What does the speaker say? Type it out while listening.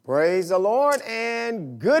Praise the Lord,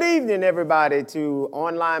 and good evening, everybody, to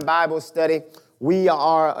Online Bible Study. We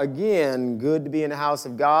are, again, good to be in the house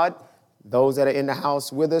of God. Those that are in the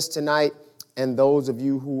house with us tonight, and those of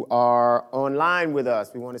you who are online with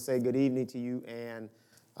us, we want to say good evening to you, and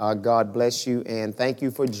God bless you, and thank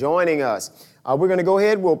you for joining us. We're going to go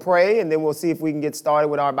ahead, we'll pray, and then we'll see if we can get started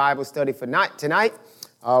with our Bible study for tonight.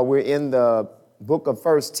 We're in the book of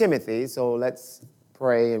 1 Timothy, so let's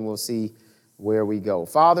pray, and we'll see where we go.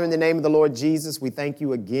 Father, in the name of the Lord Jesus, we thank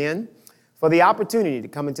you again for the opportunity to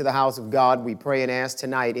come into the house of God. We pray and ask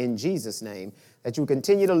tonight in Jesus' name that you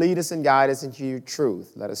continue to lead us and guide us into your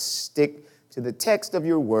truth. Let us stick to the text of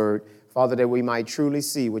your word, Father, that we might truly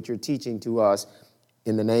see what you're teaching to us.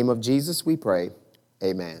 In the name of Jesus, we pray.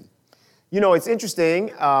 Amen. You know, it's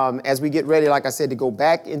interesting, as we get ready, like I said, to go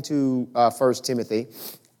back into 1 Timothy,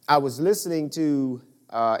 I was listening to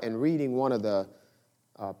and reading one of the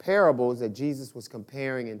parables that Jesus was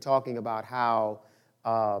comparing and talking about how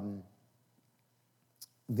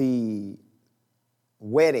the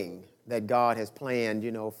wedding that God has planned,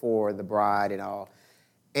 for the bride and all.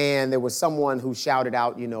 And there was someone who shouted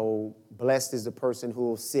out, blessed is the person who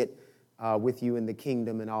will sit with you in the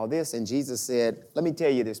kingdom and all this. And Jesus said, let me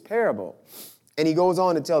tell you this parable. And he goes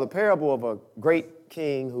on to tell the parable of a great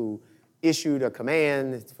king who issued a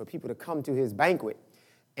command for people to come to his banquet.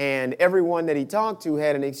 And everyone that he talked to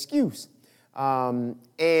had an excuse. And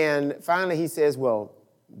finally he says, well,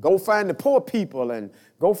 go find the poor people and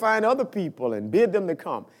go find other people and bid them to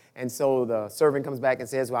come. And so the servant comes back and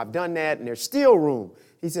says, well, I've done that and there's still room.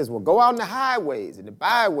 He says, well, go out in the highways and the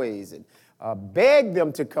byways and beg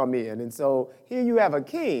them to come in. And so here you have a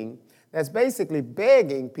king that's basically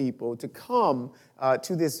begging people to come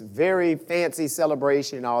to this very fancy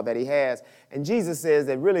celebration and all that he has. And Jesus says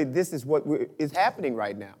that really this is what is happening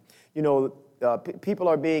right now. People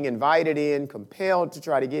are being invited in, compelled to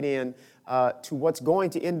try to get in to what's going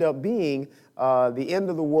to end up being the end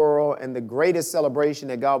of the world and the greatest celebration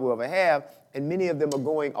that God will ever have. And many of them are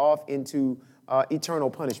going off into eternal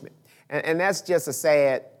punishment. And that's just a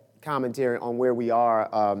sad commentary on where we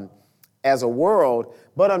are as a world.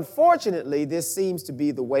 But unfortunately, this seems to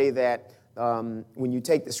be the way that when you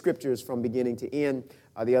take the scriptures from beginning to end,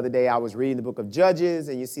 the other day I was reading the book of Judges,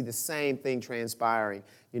 and you see the same thing transpiring,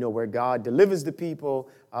 where God delivers the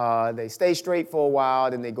people, they stay straight for a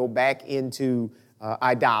while, then they go back into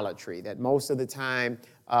idolatry, that most of the time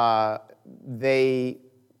they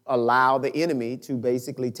allow the enemy to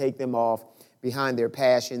basically take them off behind their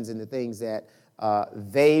passions and the things that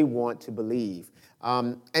they want to believe.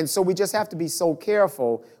 And so we just have to be so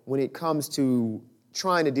careful when it comes to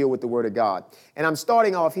trying to deal with the Word of God. And I'm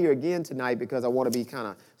starting off here again tonight because I want to be kind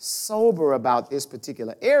of sober about this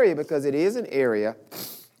particular area, because it is an area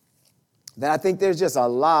that I think there's just a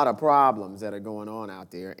lot of problems that are going on out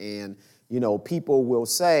there. And, people will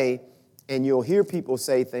say, and you'll hear people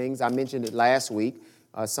say things, I mentioned it last week,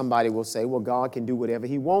 somebody will say, well, God can do whatever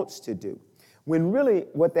he wants to do. When really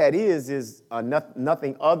what that is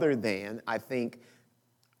nothing other than, I think,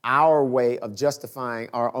 our way of justifying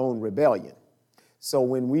our own rebellion. So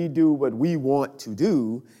when we do what we want to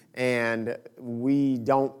do and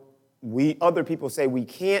other people say we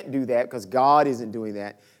can't do that because God isn't doing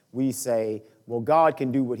that, we say, well, God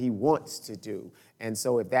can do what he wants to do. And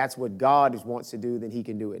so if that's what God wants to do, then he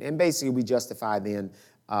can do it. And basically we justify then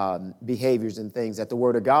behaviors and things that the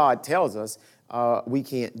Word of God tells us we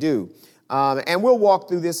can't do. And we'll walk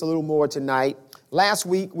through this a little more tonight. Last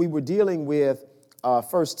week we were dealing with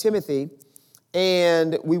 1 Timothy,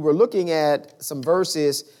 and we were looking at some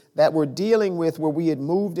verses that were dealing with where we had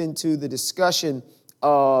moved into the discussion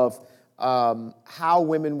of how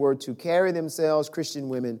women were to carry themselves, Christian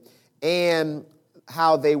women, and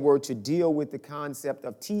how they were to deal with the concept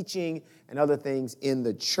of teaching and other things in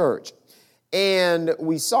the church. And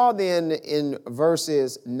we saw then in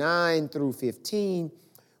verses 9 through 15,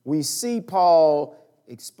 we see Paul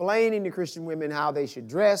explaining to Christian women how they should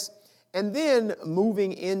dress, and then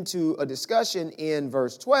moving into a discussion in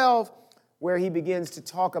verse 12, where he begins to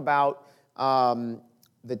talk about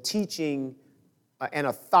the teaching and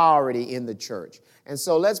authority in the church. And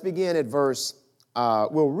so let's begin at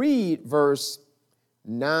we'll read verse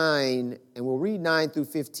 9, and we'll read 9 through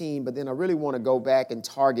 15, but then I really want to go back and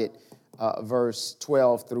target verse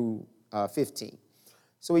 12 through 15.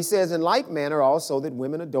 So he says, in like manner also that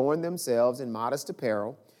women adorn themselves in modest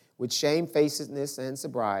apparel, with shamefacedness and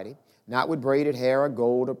sobriety, not with braided hair or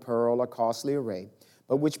gold or pearl or costly array,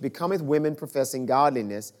 but which becometh women professing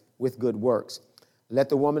godliness with good works. Let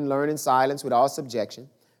the woman learn in silence with all subjection.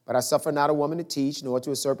 But I suffer not a woman to teach, nor to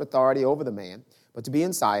usurp authority over the man, but to be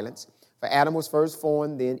in silence. For Adam was first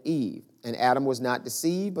formed, then Eve. And Adam was not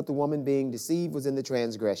deceived, but the woman being deceived was in the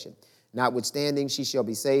transgression. Notwithstanding, she shall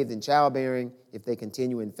be saved in childbearing if they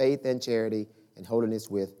continue in faith and charity and holiness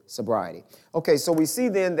with sobriety. Okay, so we see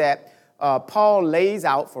then that Paul lays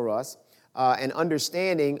out for us an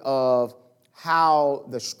understanding of how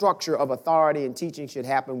the structure of authority and teaching should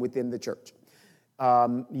happen within the church.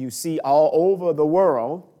 You see all over the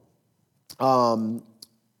world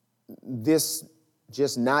this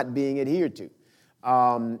just not being adhered to.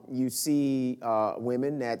 You see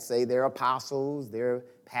women that say they're apostles, they're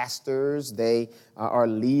pastors, they are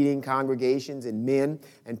leading congregations, and men,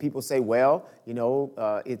 and people say, well,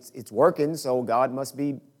 it's working, so God must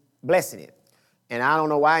be blessing it. And I don't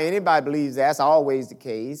know why anybody believes that's always the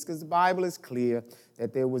case, because the Bible is clear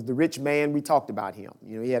that there was the rich man, we talked about him.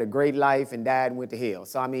 He had a great life and died and went to hell.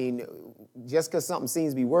 So, I mean, just because something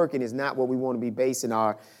seems to be working is not what we want to be basing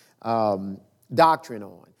our doctrine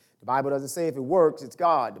on. The Bible doesn't say if it works, it's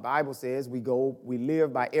God. The Bible says we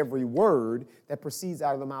live by every word that proceeds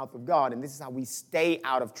out of the mouth of God, and this is how we stay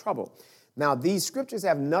out of trouble. Now, these scriptures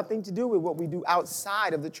have nothing to do with what we do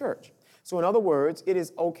outside of the church. So in other words, it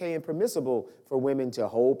is okay and permissible for women to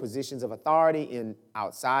hold positions of authority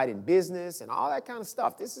outside in business and all that kind of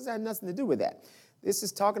stuff. This has had nothing to do with that. This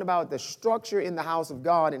is talking about the structure in the house of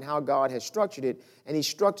God and how God has structured it. And he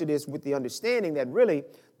structured this with the understanding that really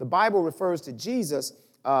the Bible refers to Jesus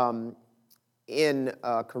in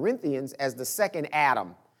Corinthians as the second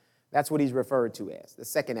Adam. That's what he's referred to as, the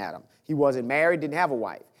second Adam. He wasn't married, didn't have a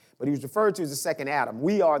wife, but he was referred to as the second Adam.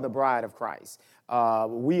 We are the bride of Christ.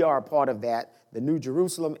 We are a part of that. The New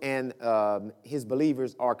Jerusalem and his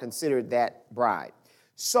believers are considered that bride.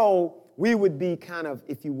 So we would be kind of,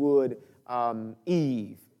 if you would,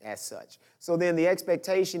 Eve as such. So then the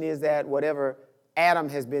expectation is that whatever Adam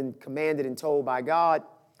has been commanded and told by God,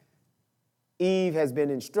 Eve has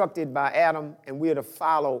been instructed by Adam, and we are to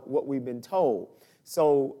follow what we've been told.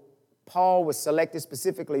 So Paul was selected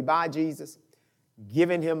specifically by Jesus,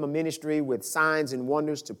 giving him a ministry with signs and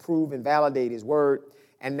wonders to prove and validate his word,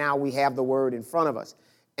 and now we have the word in front of us.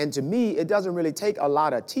 And to me, it doesn't really take a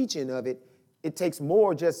lot of teaching of it. It takes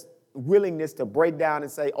more just willingness to break down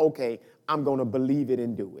and say, okay, I'm going to believe it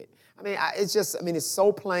and do it. It's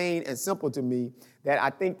so plain and simple to me that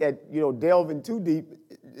I think that, delving too deep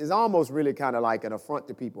is almost really kind of like an affront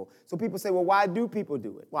to people. So people say, well, why do people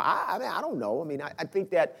do it? Well, I don't know. I think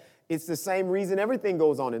that it's the same reason everything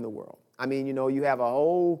goes on in the world. You have a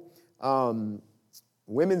whole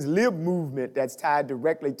women's lib movement that's tied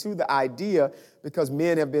directly to the idea because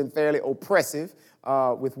men have been fairly oppressive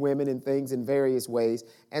with women and things in various ways.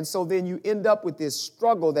 And so then you end up with this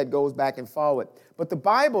struggle that goes back and forward. But the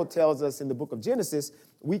Bible tells us in the book of Genesis,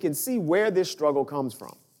 we can see where this struggle comes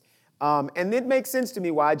from. And it makes sense to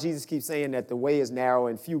me why Jesus keeps saying that the way is narrow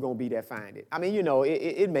and few going to be that find it.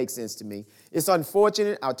 It makes sense to me. It's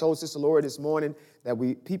unfortunate. I told Sister Laura this morning that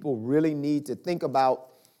people really need to think about,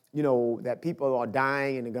 that people are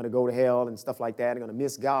dying and they're going to go to hell and stuff like that. They're going to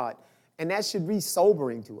miss God. And that should be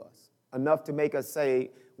sobering to us, enough to make us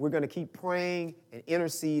say we're going to keep praying and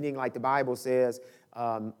interceding like the Bible says,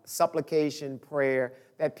 supplication, prayer,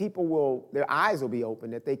 that their eyes will be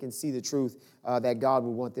open, that they can see the truth that God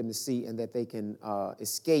would want them to see, and that they can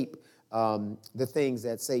escape the things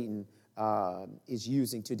that Satan is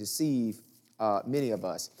using to deceive many of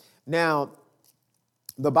us. Now,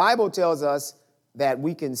 the Bible tells us that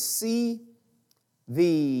we can see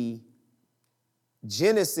the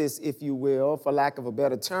genesis, if you will, for lack of a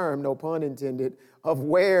better term, no pun intended, of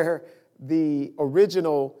where the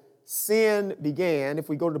original sin began. If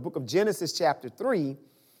we go to the book of Genesis chapter 3,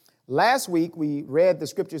 last week we read the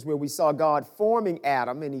scriptures where we saw God forming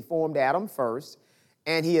Adam, and he formed Adam first,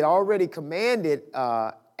 and he had already commanded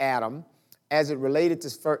Adam as it related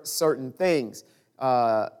to certain things,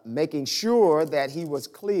 making sure that he was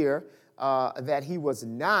clear that he was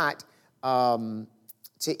not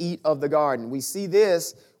to eat of the garden. We see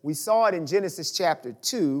this, we saw it in Genesis chapter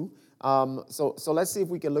 2. So let's see if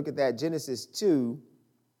we can look at that, Genesis 2.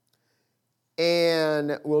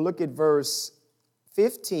 And we'll look at verse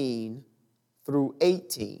 15 through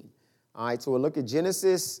 18. All right, so we'll look at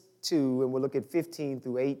Genesis 2, and we'll look at 15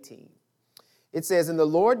 through 18. It says, "And the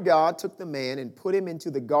Lord God took the man and put him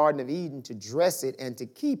into the Garden of Eden to dress it and to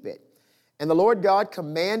keep it. And the Lord God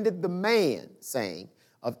commanded the man, saying,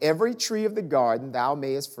 Of every tree of the garden thou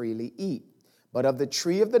mayest freely eat, but of the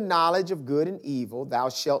tree of the knowledge of good and evil thou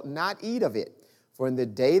shalt not eat of it. For in the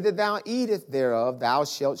day that thou eatest thereof thou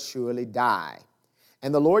shalt surely die.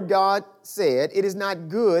 And the Lord God said, It is not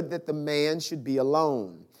good that the man should be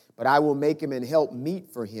alone, but I will make him an help meet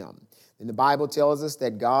for him." And the Bible tells us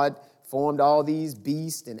that God formed all these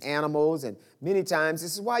beasts and animals, and many times,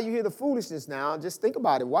 this is why you hear the foolishness now. Just think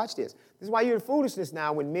about it. Watch this. This is why you hear the foolishness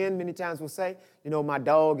now when men many times will say, my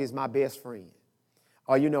dog is my best friend.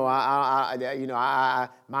 Or,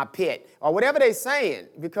 my pet. Or whatever they're saying,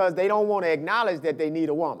 because they don't want to acknowledge that they need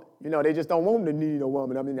a woman. They just don't want to need a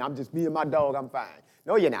woman. I mean, I'm just me and my dog, I'm fine.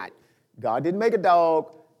 No, you're not. God didn't make a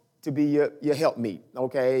dog to be your helpmeet,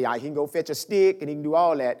 okay? He can go fetch a stick and he can do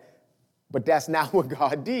all that, but that's not what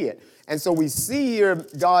God did. And so we see here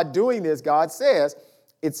God doing this. God says,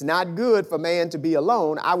 it's not good for man to be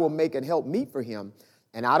alone. I will make an helpmeet for him.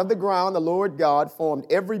 And out of the ground the Lord God formed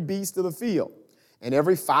every beast of the field and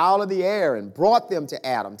every fowl of the air and brought them to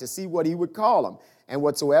Adam to see what he would call them. And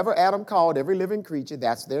whatsoever Adam called every living creature,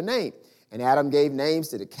 that's their name. And Adam gave names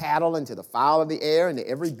to the cattle and to the fowl of the air and to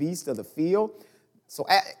every beast of the field. So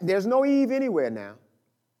there's no Eve anywhere now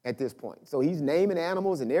at this point. So he's naming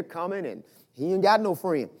animals and they're coming and he ain't got no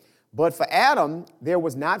friend. But for Adam, there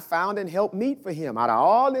was not found an helpmeet for him. Out of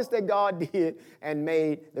all this that God did and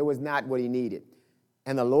made, there was not what he needed.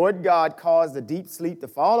 And the Lord God caused a deep sleep to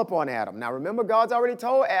fall upon Adam. Now remember, God's already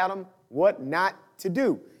told Adam what not to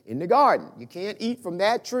do in the garden. You can't eat from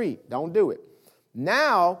that tree. Don't do it.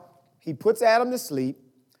 Now he puts Adam to sleep.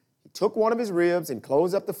 He took one of his ribs and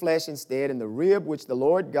closed up the flesh instead. And the rib which the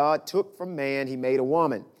Lord God took from man, he made a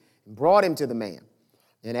woman and brought him to the man.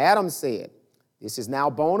 And Adam said, this is now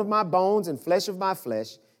bone of my bones and flesh of my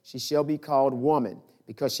flesh. She shall be called woman,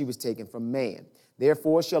 because she was taken from man.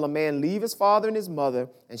 Therefore shall a man leave his father and his mother,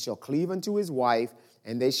 and shall cleave unto his wife,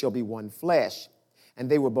 and they shall be one flesh. And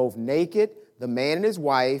they were both naked, the man and his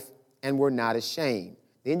wife, and were not ashamed.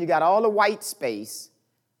 Then you got all the white space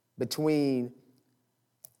between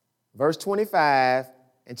verse 25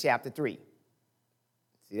 and chapter 3.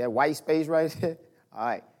 See that white space right there? All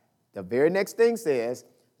right. The very next thing says,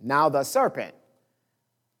 now the serpent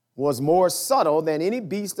was more subtle than any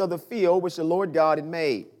beast of the field which the Lord God had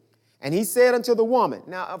made. And he said unto the woman,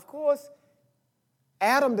 now, of course,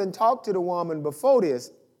 Adam didn't talk to the woman before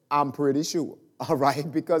this, I'm pretty sure, all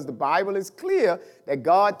right, because the Bible is clear that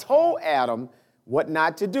God told Adam what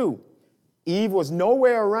not to do. Eve was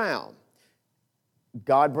nowhere around.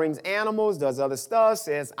 God brings animals, does other stuff,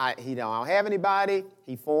 says he don't have anybody.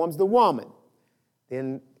 He forms the woman.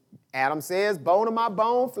 Then Adam says, bone of my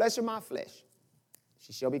bone, flesh of my flesh.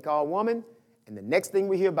 She shall be called woman. And the next thing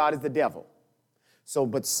we hear about is the devil. So,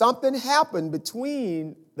 but something happened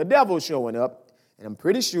between the devil showing up, and I'm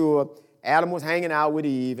pretty sure Adam was hanging out with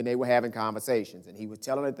Eve and they were having conversations. And he was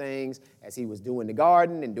telling her things as he was doing the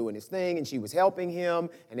garden and doing his thing, and she was helping him,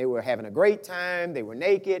 and they were having a great time. They were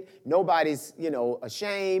naked. Nobody's,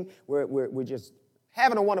 ashamed. We're just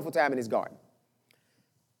having a wonderful time in his garden.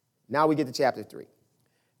 Now we get to chapter 3.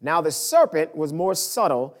 Now the serpent was more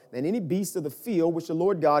subtle than any beast of the field which the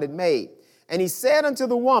Lord God had made. And he said unto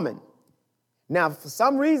the woman, now for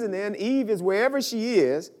some reason then, Eve is wherever she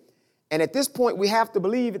is, and at this point we have to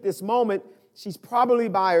believe at this moment she's probably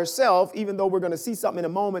by herself, even though we're going to see something in a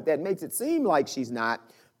moment that makes it seem like she's not.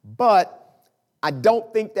 But I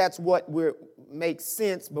don't think that's what makes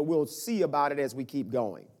sense, but we'll see about it as we keep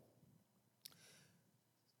going.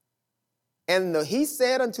 And he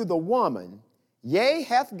said unto the woman, yea,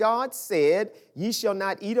 hath God said, ye shall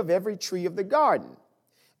not eat of every tree of the garden?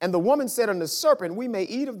 And the woman said unto the serpent, we may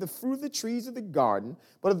eat of the fruit of the trees of the garden,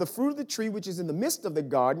 but of the fruit of the tree which is in the midst of the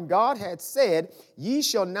garden, God hath said, ye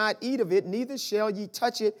shall not eat of it, neither shall ye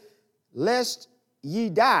touch it, lest ye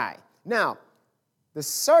die. Now, the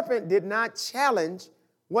serpent did not challenge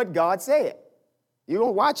what God said. You're going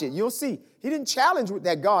to watch it. You'll see. He didn't challenge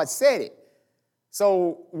that God said it.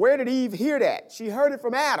 So where did Eve hear that? She heard it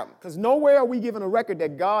from Adam, because nowhere are we given a record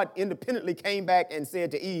that God independently came back and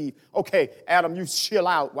said to Eve, okay, Adam, you chill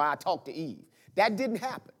out while I talk to Eve. That didn't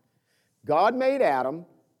happen. God made Adam.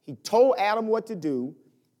 He told Adam what to do.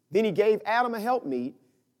 Then he gave Adam a helpmeet.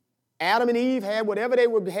 Adam and Eve had whatever they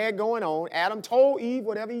had going on. Adam told Eve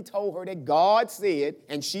whatever he told her that God said,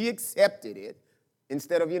 and she accepted it.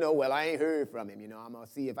 Instead of, well, I ain't heard from him. I'm going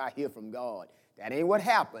to see if I hear from God. That ain't what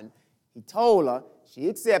happened. He told her, she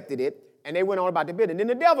accepted it, and they went on about the business. And then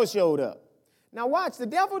the devil showed up. Now watch, the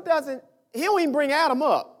devil he don't even bring Adam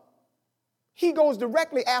up. He goes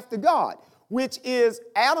directly after God, which is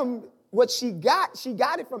Adam, what she got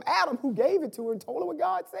it from Adam, who gave it to her and told her what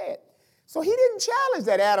God said. So he didn't challenge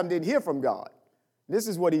that Adam didn't hear from God. This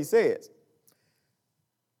is what he says.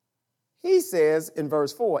 He says in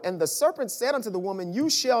verse 4, and the serpent said unto the woman, you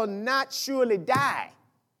shall not surely die,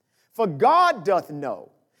 for God doth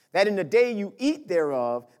know that in the day you eat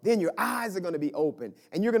thereof, then your eyes are going to be open,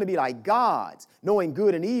 and you're going to be like gods, knowing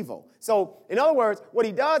good and evil. So, in other words, what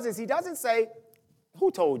he does is he doesn't say,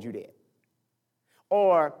 who told you that?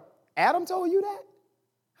 Or Adam told you that?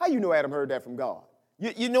 How you know Adam heard that from God?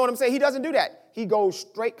 You know what I'm saying? He doesn't do that. He goes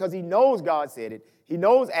straight because he knows God said it. He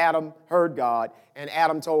knows Adam heard God, and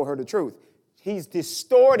Adam told her the truth. He's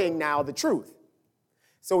distorting now the truth.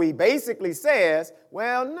 So he basically says,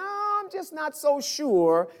 well, no, I'm just not so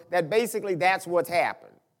sure that basically that's what's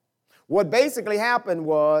happened. What basically happened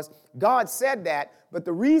was God said that, but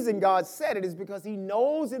the reason God said it is because he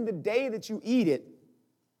knows in the day that you eat it,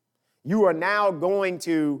 you are now going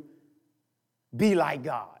to be like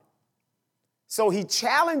God. So he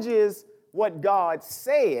challenges what God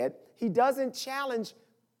said. He doesn't challenge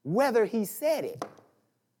whether he said it.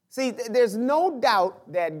 See, there's no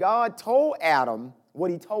doubt that God told Adam what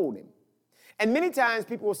he told him. And many times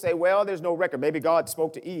people will say, well, there's no record. Maybe God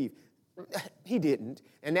spoke to Eve. He didn't,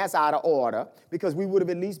 and that's out of order because we would have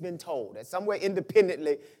at least been told that somewhere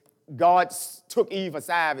independently God took Eve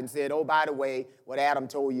aside and said, oh, by the way, what Adam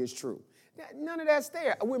told you is true. None of that's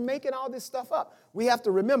there. We're making all this stuff up. We have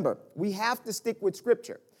to remember, we have to stick with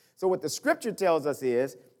Scripture. So what the Scripture tells us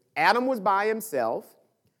is Adam was by himself.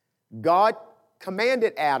 God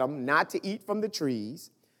commanded Adam not to eat from the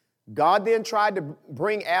trees. God then tried to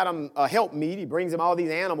bring Adam a helpmeet. He brings him all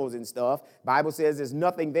these animals and stuff. Bible says there's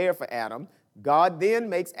nothing there for Adam. God then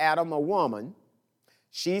makes Adam a woman.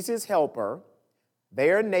 She's his helper.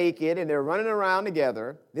 They're naked and they're running around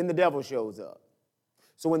together. Then the devil shows up.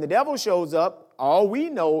 So when the devil shows up, all we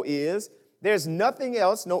know is there's nothing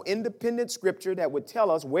else, no independent scripture that would tell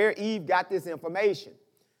us where Eve got this information.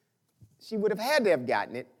 She would have had to have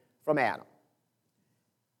gotten it from Adam.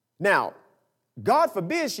 Now, God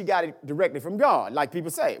forbid she got it directly from God, like people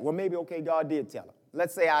say. Well, maybe, okay, God did tell her.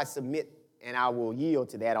 Let's say I submit and I will yield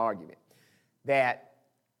to that argument that,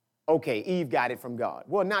 okay, Eve got it from God.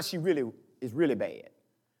 Well, now she really is really bad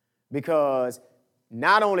because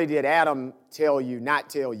not only did Adam not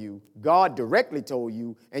tell you, God directly told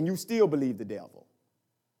you, and you still believe the devil.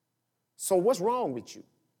 So what's wrong with you?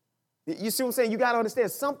 You see what I'm saying? You got to understand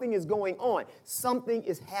something is going on. Something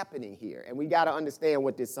is happening here, and we got to understand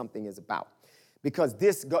what this something is about. Because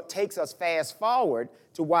this takes us fast forward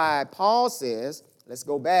to why Paul says, let's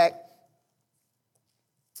go back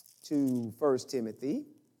to 1 Timothy.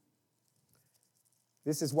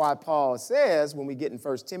 This is why Paul says, when we get in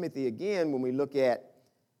 1 Timothy again, when we look at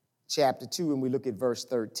chapter 2 and we look at verse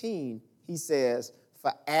 13, he says,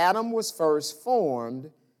 for Adam was first formed,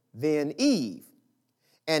 then Eve.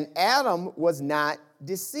 And Adam was not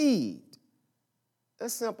deceived.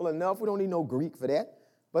 That's simple enough. We don't need no Greek for that.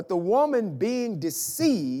 But the woman being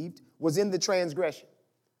deceived was in the transgression.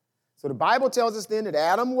 So the Bible tells us then that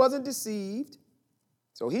Adam wasn't deceived.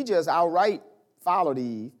 So he just outright followed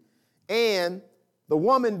Eve. And the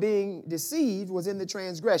woman being deceived was in the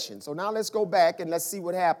transgression. So now let's go back and let's see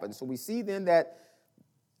what happens. So we see then that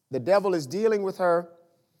the devil is dealing with her.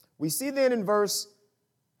 We see then in verse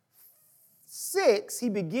 6, he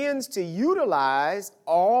begins to utilize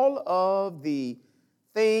all of the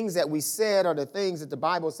things that we said are the things that the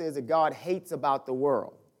Bible says that God hates about the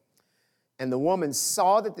world. And the woman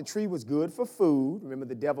saw that the tree was good for food. Remember,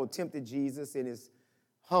 the devil tempted Jesus in his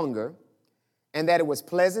hunger. And that it was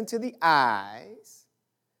pleasant to the eyes.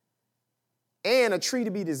 And a tree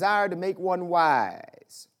to be desired to make one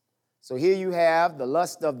wise. So here you have the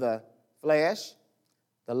lust of the flesh,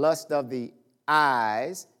 the lust of the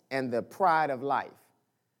eyes, and the pride of life.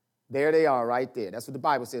 There they are right there. That's what the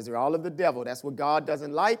Bible says. They're all of the devil. That's what God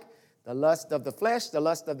doesn't like. The lust of the flesh, the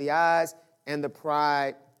lust of the eyes, and the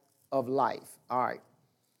pride of life. All right.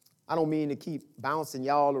 I don't mean to keep bouncing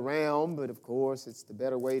y'all around, but of course it's the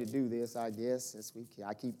better way to do this, I guess, since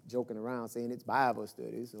I keep joking around saying it's Bible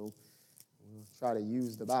study, so we'll try to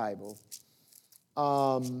use the Bible.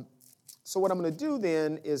 So what I'm going to do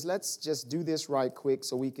then is let's just do this right quick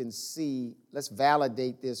so we can see. Let's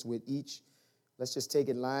validate this with each. Let's just take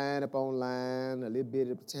it line upon line, a little bit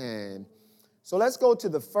at a time. So let's go to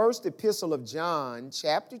the first epistle of John,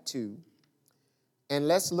 chapter 2, and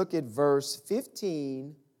let's look at verse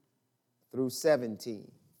 15 through 17.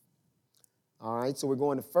 All right, so we're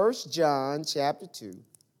going to 1 John, chapter 2.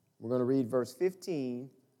 We're going to read verse 15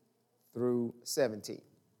 through 17.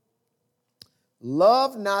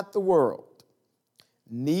 Love not the world,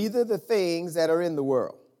 neither the things that are in the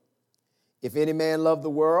world. If any man love the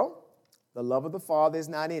world, the love of the Father is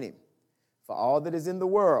not in him. For all that is in the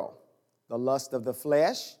world, the lust of the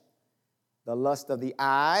flesh, the lust of the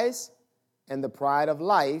eyes, and the pride of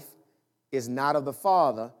life is not of the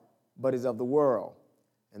Father, but is of the world.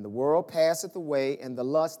 And the world passeth away, and the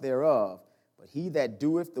lust thereof. But he that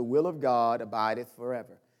doeth the will of God abideth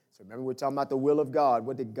forever. So remember, we're talking about the will of God.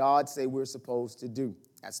 What did God say we're supposed to do?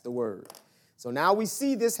 That's the word. So now we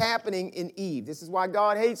see this happening in Eve. This is why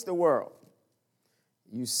God hates the world.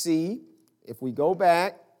 You see, if we go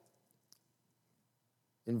back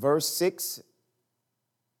in verse 6,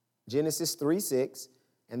 Genesis 3:6,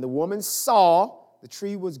 and the woman saw the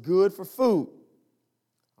tree was good for food.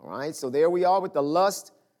 All right, so there we are with the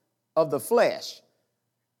lust of the flesh.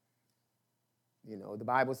 You know, the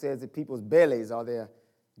Bible says that people's bellies are their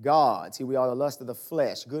gods. Here we are, the lust of the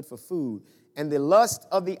flesh, good for food. And the lust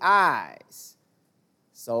of the eyes.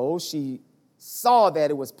 So she saw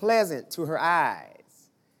that it was pleasant to her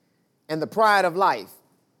eyes. And the pride of life,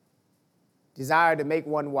 desire to make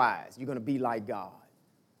one wise. You're going to be like God.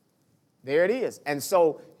 There it is. And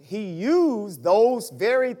so he used those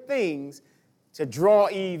very things to draw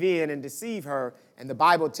Eve in and deceive her. And the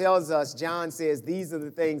Bible tells us, John says, these are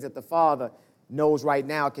the things that the Father knows right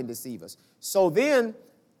now can deceive us. So then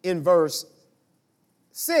in verse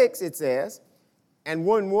 6 it says, and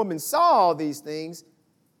when woman saw all these things,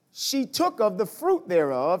 she took of the fruit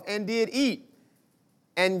thereof and did eat,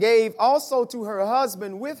 and gave also to her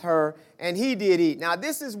husband with her, and he did eat. Now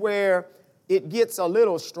this is where it gets a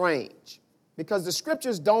little strange, because the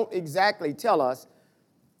scriptures don't exactly tell us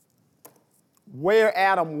where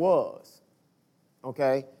Adam was,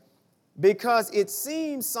 okay? Because it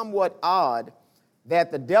seems somewhat odd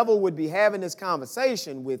that the devil would be having this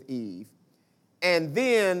conversation with Eve, and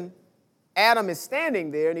then Adam is standing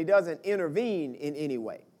there and he doesn't intervene in any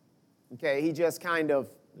way. Okay, he just kind of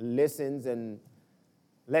listens and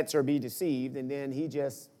lets her be deceived, and then he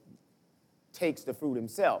just takes the fruit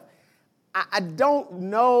himself. I don't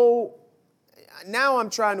know. Now I'm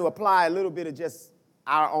trying to apply a little bit of just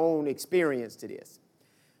our own experience to this.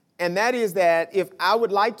 And that is that if I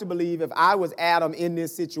would like to believe if I was Adam in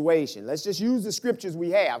this situation, let's just use the scriptures we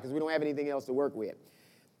have because we don't have anything else to work with.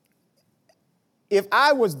 If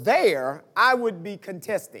I was there, I would be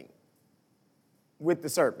contesting with the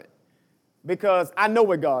serpent because I know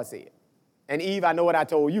what God said. And Eve, I know what I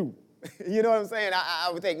told you. You know what I'm saying? I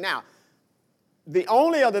would think. Now, the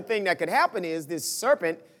only other thing that could happen is this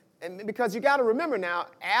serpent, and because you got to remember now,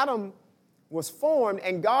 Adam was formed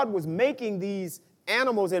and God was making these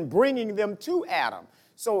animals and bringing them to Adam.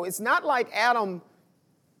 So it's not like Adam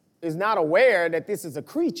is not aware that this is a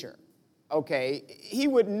creature, okay? He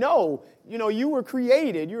would know, you know, you were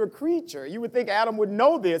created, you're a creature. You would think Adam would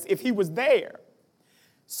know this if he was there.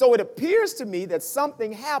 So it appears to me that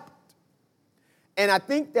something happened. And I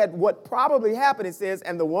think that what probably happened, it says,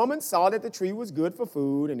 and the woman saw that the tree was good for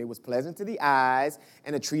food, and it was pleasant to the eyes,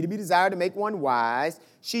 and a tree to be desired to make one wise.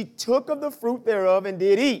 She took of the fruit thereof and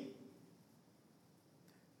did eat.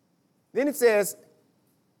 Then it says,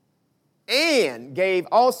 and gave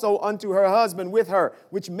also unto her husband with her,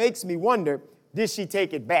 which makes me wonder, did she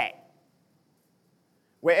take it back?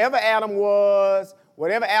 Wherever Adam was,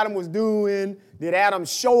 whatever Adam was doing, did Adam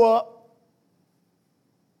show up?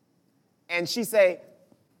 And she say,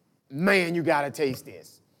 man, you got to taste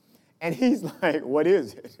this. And he's like, what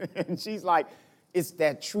is it? And she's like, it's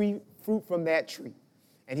that tree, fruit from that tree.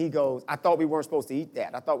 And he goes, I thought we weren't supposed to eat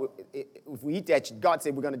that. I thought if we eat that, God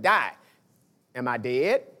said we're going to die. Am I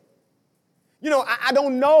dead? You know, I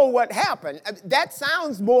don't know what happened. That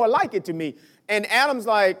sounds more like it to me. And Adam's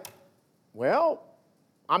like, well,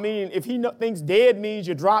 I mean, if he thinks dead means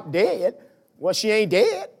you drop dead, well, she ain't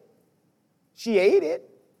dead. She ate it.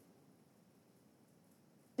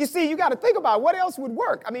 You see, you got to think about what else would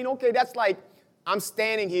work. I mean, okay, that's like I'm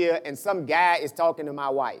standing here and some guy is talking to my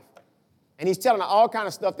wife. And he's telling her all kind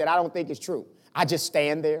of stuff that I don't think is true. I just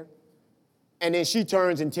stand there. And then she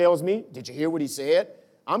turns and tells me, did you hear what he said?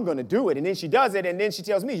 I'm going to do it. And then she does it. And then she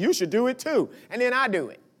tells me, you should do it too. And then I do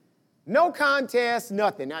it. No contest,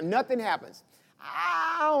 nothing. Now, nothing happens.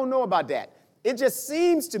 I don't know about that. It just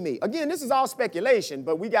seems to me, again, this is all speculation,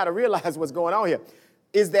 but we got to realize what's going on here,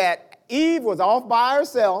 is that Eve was off by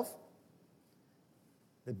herself.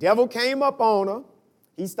 The devil came up on her.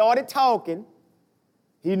 He started talking.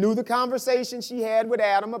 He knew the conversation she had with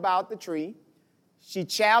Adam about the tree. She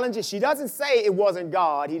challenges. She doesn't say it wasn't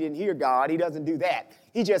God. He didn't hear God. He doesn't do that.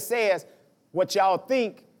 He just says what y'all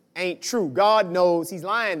think ain't true. God knows he's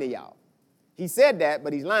lying to y'all. He said that,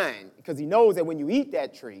 but he's lying because he knows that when you eat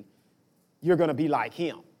that tree, you're going to be like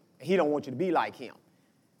him. He don't want you to be like him.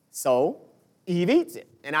 So Eve eats it.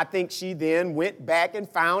 And I think she then went back and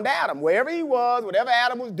found Adam. Wherever he was, whatever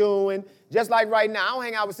Adam was doing, just like right now, I don't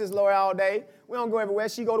hang out with Sister Lori all day. We don't go everywhere.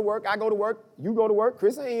 She go to work, I go to work, you go to work,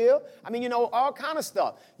 Chris ain't here. I mean, you know, all kind of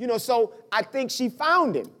stuff. You know, so I think she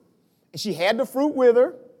found him. And she had the fruit with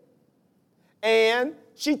her. And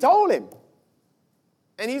she told him.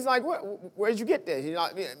 And he's like, where'd you get that? He's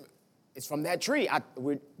like, it's from that tree.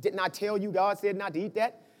 Didn't I tell you God said not to eat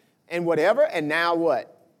that? and whatever, and now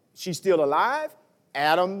what? She's still alive.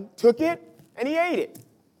 Adam took it, and he ate it.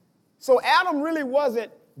 So Adam really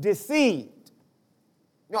wasn't deceived.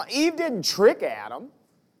 No, Eve didn't trick Adam.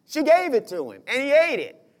 She gave it to him, and he ate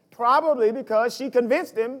it. Probably because she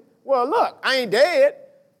convinced him, well, look, I ain't dead.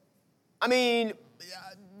 I mean,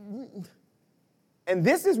 and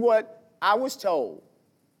this is what I was told.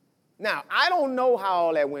 Now, I don't know how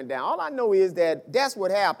all that went down. All I know is that that's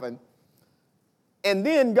what happened. And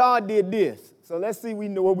then God did this. So let's see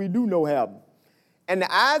what we do know happened. And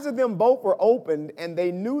the eyes of them both were opened, and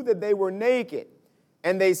they knew that they were naked.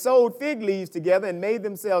 And they sewed fig leaves together and made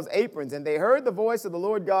themselves aprons. And they heard the voice of the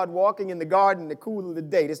Lord God walking in the garden in the cool of the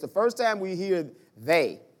day. This is the first time we hear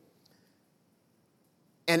they.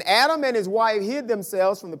 And Adam and his wife hid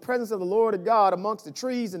themselves from the presence of the Lord God amongst the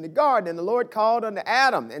trees in the garden. And the Lord called unto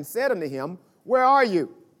Adam and said unto him, where are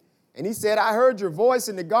you? And he said, I heard your voice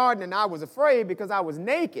in the garden, and I was afraid because I was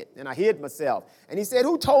naked, and I hid myself. And he said,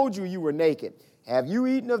 who told you you were naked? Have you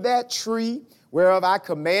eaten of that tree whereof I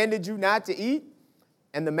commanded you not to eat?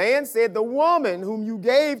 And the man said, the woman whom you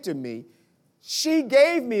gave to me, she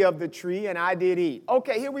gave me of the tree, and I did eat.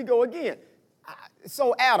 Okay, here we go again.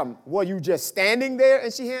 So Adam, were you just standing there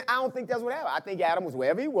and she had? I don't think that's what happened. I think Adam was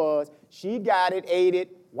wherever he was. She got it, ate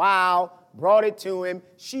it, wow, brought it to him.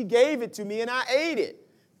 She gave it to me and I ate it.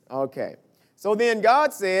 Okay. So then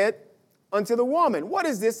God said unto the woman, what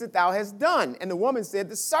is this that thou hast done? And the woman said,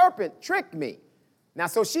 the serpent tricked me. Now,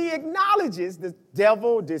 so she acknowledges the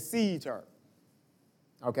devil deceived her.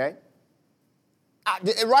 Okay.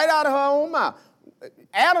 Right out of her own mouth.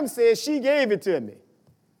 Adam says she gave it to me.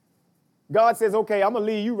 God says, okay, I'm going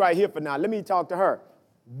to leave you right here for now. Let me talk to her.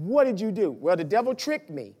 What did you do? Well, the devil tricked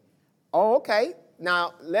me. Oh, okay.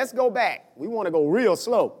 Now, let's go back. We want to go real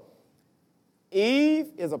slow.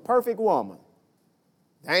 Eve is a perfect woman.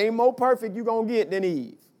 There ain't more perfect you going to get than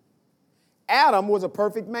Eve. Adam was a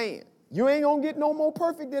perfect man. You ain't going to get no more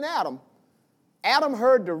perfect than Adam. Adam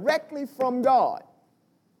heard directly from God,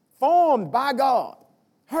 formed by God,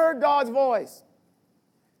 heard God's voice,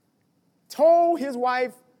 told his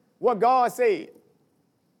wife what God said.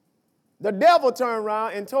 The devil turned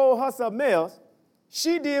around and told her something else.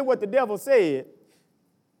 She did what the devil said.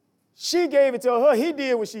 She gave it to her. He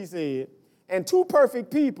did what she said. And two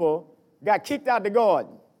perfect people got kicked out the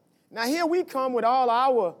garden. Now here we come with all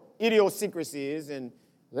our idiosyncrasies and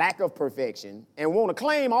lack of perfection and want to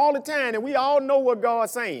claim all the time that we all know what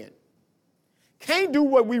God's saying. Can't do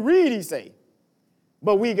what we really say,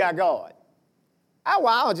 but we got God.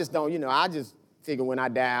 I just don't, I just figure when I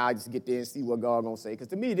die, I just get there and see what God gonna say. Because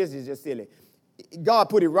to me, this is just silly. God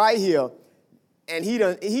put it right here, and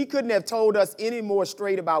he couldn't have told us any more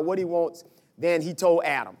straight about what he wants than he told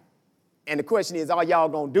Adam. And the question is, are y'all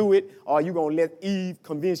gonna do it, or are you gonna let Eve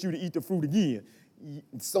convince you to eat the fruit again?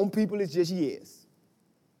 Some people, it's just yes.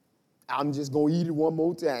 I'm just gonna eat it one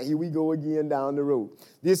more time. Here we go again down the road.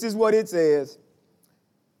 This is what it says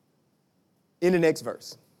in the next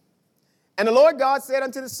verse. And the Lord God said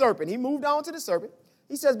unto the serpent, he moved on to the serpent.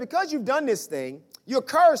 He says, because you've done this thing, you're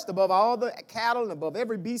cursed above all the cattle and above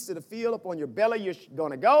every beast of the field. Upon your belly you're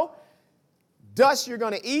going to go. Dust you're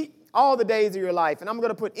going to eat all the days of your life. And I'm going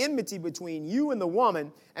to put enmity between you and the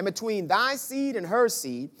woman, and between thy seed and her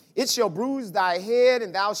seed. It shall bruise thy head,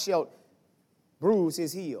 and thou shalt bruise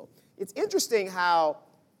his heel. It's interesting how,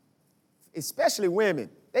 especially women,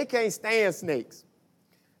 they can't stand snakes.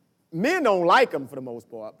 Men don't like them for the most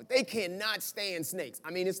part, but they cannot stand snakes. I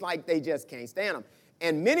mean, it's like they just can't stand them.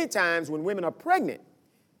 And many times when women are pregnant,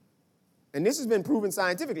 and this has been proven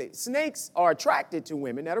scientifically, snakes are attracted to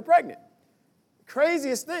women that are pregnant.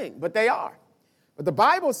 Craziest thing, but they are. But the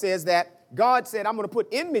Bible says that God said, I'm going to put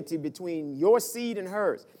enmity between your seed and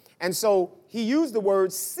hers. And so he used the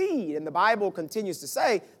word seed, and the Bible continues to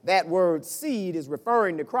say that word seed is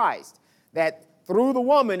referring to Christ, that through the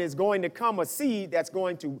woman is going to come a seed that's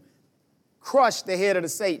going to crush the head of the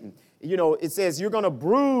Satan. It says you're going to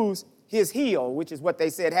bruise his heel, which is what they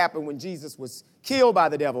said happened when Jesus was killed by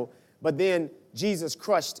the devil, but then Jesus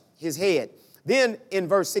crushed his head. Then in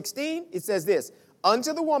verse 16, it says this,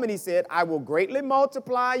 unto the woman he said, I will greatly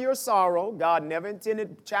multiply your sorrow. God never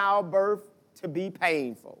intended childbirth to be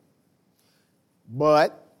painful.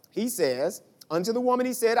 But he says, unto the woman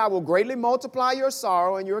he said, I will greatly multiply your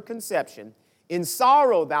sorrow and your conception. In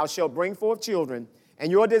sorrow thou shalt bring forth children,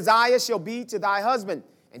 and your desire shall be to thy husband,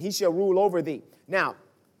 and he shall rule over thee. Now,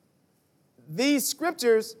 these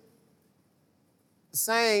scriptures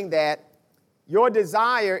saying that your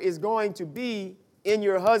desire is going to be in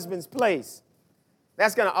your husband's place.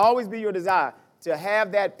 That's going to always be your desire, to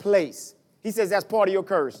have that place. He says that's part of your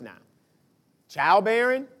curse now.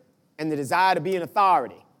 Childbearing and the desire to be in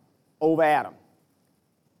authority. over Adam.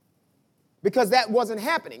 Because that wasn't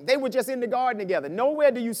happening. They were just in the garden together.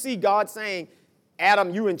 Nowhere do you see God saying,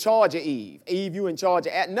 Adam, you in charge of Eve. Eve, you in charge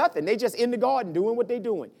of Adam. Nothing. They just in the garden doing what they're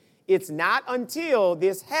doing. It's not until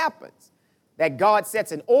this happens that God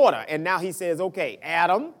sets an order. And now he says, okay,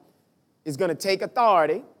 Adam is going to take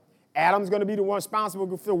authority. Adam's going to be the one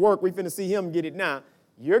responsible for work. We're finna see him get it now.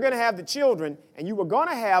 You're going to have the children, and you were going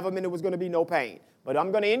to have them, and there was going to be no pain. But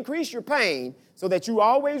I'm going to increase your pain so that you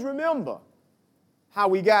always remember how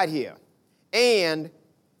we got here. And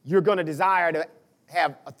you're going to desire to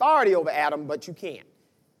have authority over Adam, but you can't.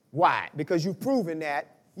 Why? Because you've proven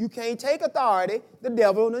that you can't take authority. The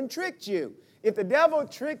devil done tricked you. If the devil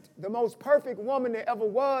tricked the most perfect woman there ever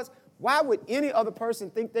was, why would any other person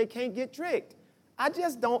think they can't get tricked? I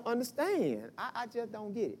just don't understand. I just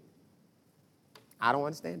don't get it. I don't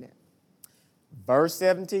understand that. Verse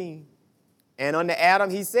 17, and unto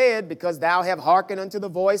Adam he said, because thou have hearkened unto the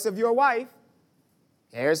voice of your wife,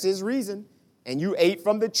 here's his reason, and you ate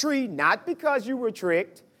from the tree, not because you were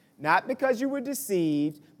tricked, not because you were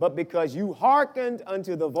deceived, but because you hearkened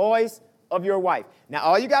unto the voice of your wife. Now,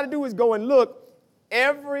 all you got to do is go and look.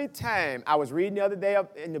 Every time, I was reading the other day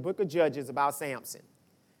in the book of Judges about Samson.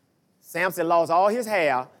 Samson lost all his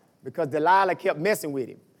hair because Delilah kept messing with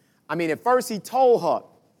him. I mean, at first he told her,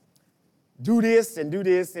 do this, and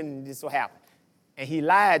this will happen. And he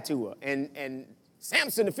lied to her. And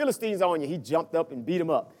Samson, the Philistines on you, he jumped up and beat him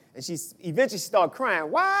up. And she eventually started crying,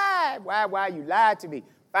 why you lied to me?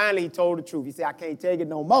 Finally, he told the truth. He said, I can't take it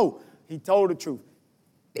no more. He told the truth.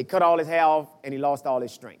 They cut all his hair off, and he lost all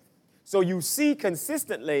his strength. So you see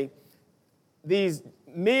consistently these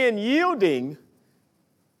men yielding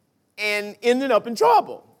and ending up in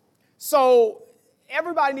trouble. So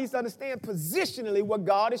everybody needs to understand positionally what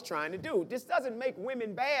God is trying to do. This doesn't make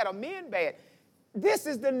women bad or men bad. This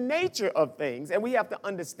is the nature of things, and we have to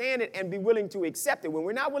understand it and be willing to accept it. When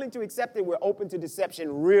we're not willing to accept it, we're open to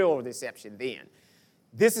deception, real deception then.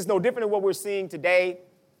 This is no different than what we're seeing today.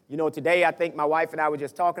 You know, today I think my wife and I were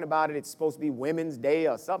just talking about it. It's supposed to be Women's Day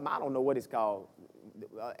or something. I don't know what it's called.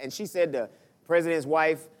 And she said the president's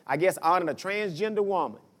wife, I guess, honored a transgender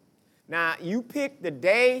woman. Now, you pick the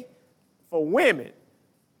day for women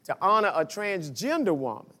to honor a transgender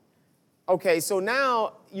woman. Okay, so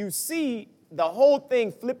now you see the whole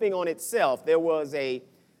thing flipping on itself. There was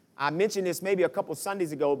I mentioned this maybe a couple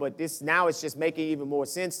Sundays ago, but now it's just making even more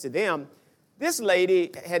sense to them. This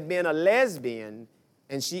lady had been a lesbian,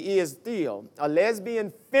 and she is still a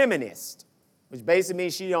lesbian feminist, which basically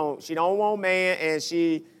means she don't want man, and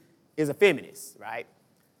she is a feminist, right?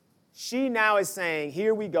 She now is saying,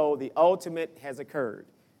 here we go, the ultimate has occurred.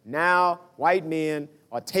 Now white men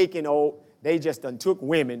are taking over, they just done took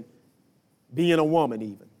women, being a woman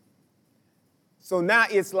even. So now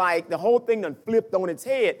it's like the whole thing done flipped on its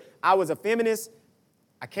head. I was a feminist.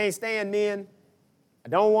 I can't stand men. I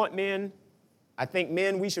don't want men. I think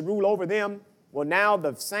men, we should rule over them. Well, now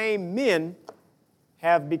the same men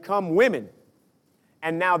have become women.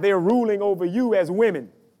 And now they're ruling over you as women.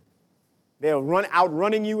 They're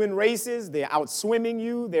outrunning you in races. They're outswimming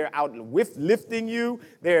you. They're outlifting you.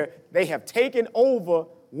 They have taken over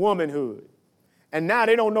womanhood. And now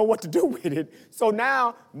they don't know what to do with it. So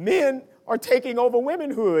now men are taking over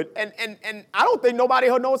womanhood. And I don't think nobody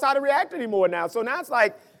knows how to react anymore now. So now it's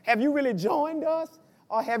like, have you really joined us?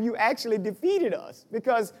 Or have you actually defeated us?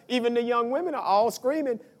 Because even the young women are all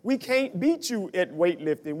screaming, we can't beat you at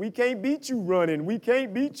weightlifting. We can't beat you running. We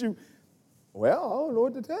can't beat you. Well, I don't know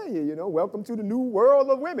what to tell you, welcome to the new world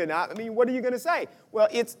of women. I mean, what are you going to say? Well,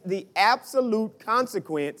 it's the absolute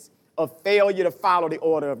consequence of failure to follow the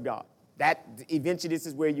order of God. That eventually this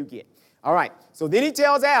is where you get. All right, so then he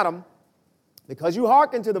tells Adam, because you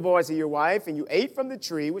hearkened to the voice of your wife and you ate from the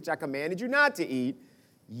tree, which I commanded you not to eat,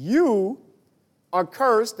 you are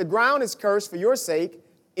cursed, the ground is cursed for your sake.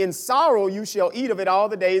 In sorrow you shall eat of it all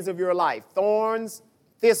the days of your life. Thorns,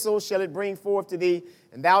 thistles shall it bring forth to thee,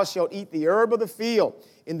 and thou shalt eat the herb of the field.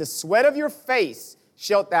 In the sweat of your face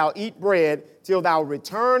shalt thou eat bread, till thou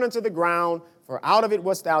return unto the ground, for out of it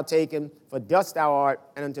wast thou taken, for dust thou art,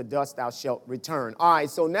 and unto dust thou shalt return. All right,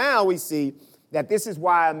 so now we see that this is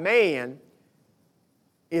why a man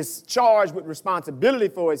is charged with responsibility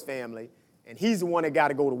for his family, and he's the one that got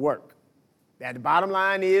to go to work. That the bottom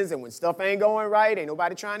line is, and when stuff ain't going right, ain't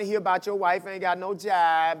nobody trying to hear about your wife ain't got no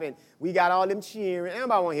job, and we got all them cheering.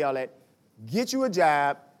 Anybody want to hear all that? Get you a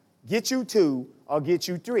job, get you 2, or get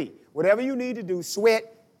you 3. Whatever you need to do,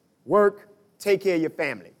 sweat, work, take care of your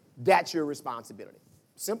family. That's your responsibility.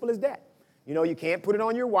 Simple as that. You can't put it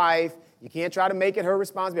on your wife. You can't try to make it her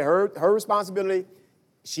responsibility. Her responsibility,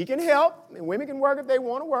 she can help. I mean, women can work if they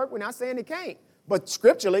want to work. We're not saying they can't. But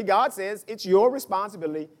scripturally, God says it's your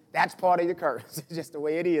responsibility. That's part of the curse. It's just the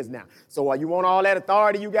way it is now. So while you want all that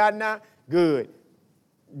authority you got now, good.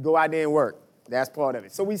 Go out there and work. That's part of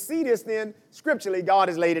it. So we see this then, scripturally, God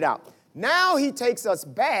has laid it out. Now he takes us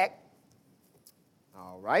back.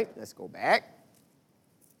 All right, let's go back.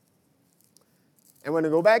 And we're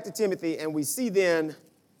going to go back to Timothy, and we see then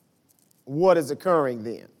what is occurring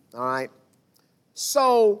then. All right.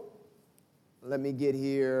 So let me get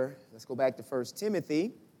here. Let's go back to 1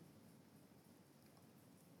 Timothy.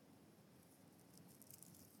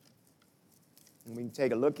 And we can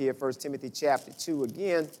take a look here, 1 Timothy chapter 2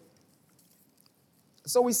 again.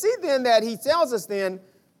 So we see then that he tells us then,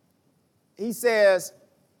 he says,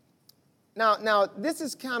 now this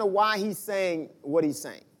is kind of why he's saying what he's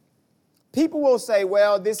saying. People will say,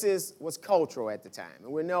 well, this was cultural at the time.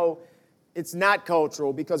 And we know it's not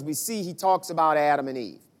cultural because we see he talks about Adam and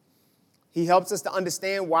Eve. He helps us to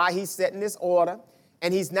understand why he's setting this order.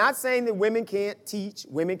 And he's not saying that women can't teach,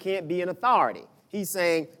 women can't be an authority. He's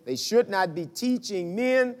saying they should not be teaching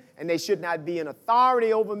men and they should not be an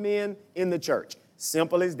authority over men in the church.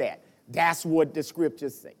 Simple as that. That's what the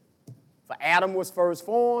scriptures say. For Adam was first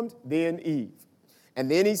formed, then Eve. And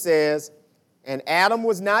then he says, and Adam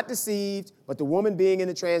was not deceived, but the woman being in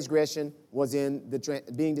the transgression was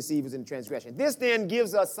being deceived was in the transgression. This then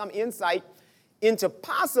gives us some insight into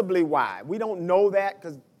possibly why. We don't know that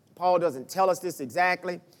because Paul doesn't tell us this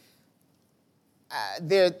exactly.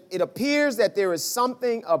 It appears that there is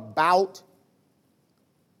something about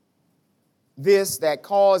this that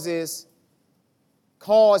caused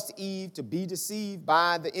Eve to be deceived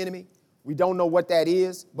by the enemy. We don't know what that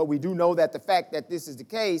is, but we do know that the fact that this is the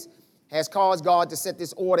case has caused God to set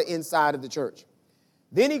this order inside of the church.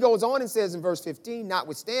 Then he goes on and says in verse 15,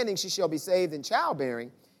 notwithstanding, she shall be saved in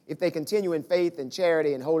childbearing if they continue in faith and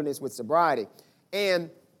charity and holiness with sobriety. And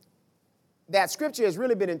that scripture has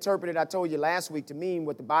really been interpreted, I told you last week, to mean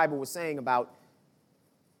what the Bible was saying about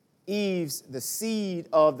Eve's, the seed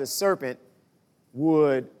of the serpent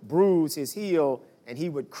would bruise his heel and he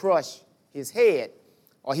would crush his head,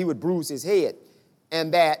 or he would bruise his head,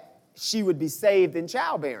 and that she would be saved in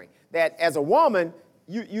childbearing. That as a woman,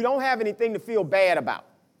 you don't have anything to feel bad about.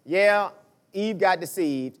 Yeah, Eve got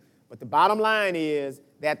deceived, but the bottom line is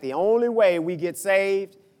that the only way we get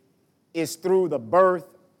saved is through the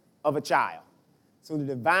birth of a child. So the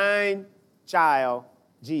divine child,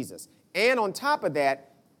 Jesus. And on top of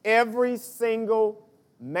that, every single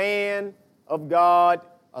man of God,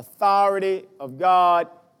 authority of God,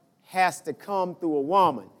 has to come through a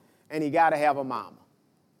woman, and he got to have a mama.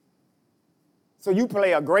 So you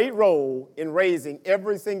play a great role in raising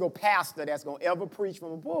every single pastor that's going to ever preach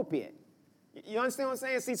from a pulpit. You understand what I'm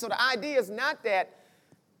saying? See, so the idea is not that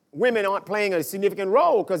women aren't playing a significant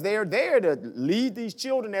role because they're there to lead these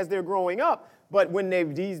children as they're growing up. But when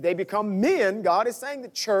they become men, God is saying the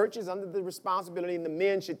church is under the responsibility and the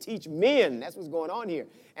men should teach men. That's what's going on here.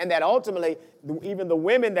 And that ultimately, even the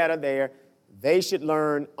women that are there, they should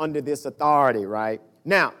learn under this authority, right?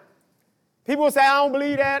 Now, people will say, I don't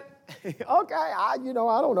believe that. Okay, I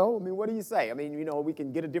don't know. I mean, what do you say? I mean, we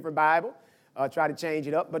can get a different Bible, try to change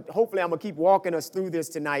it up. But hopefully I'm going to keep walking us through this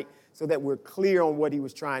tonight so that we're clear on what he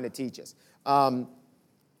was trying to teach us.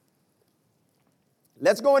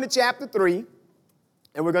 Let's go into chapter 3,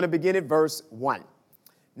 and we're going to begin at verse 1.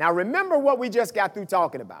 Now, remember what we just got through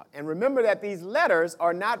talking about. And remember that these letters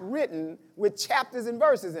are not written with chapters and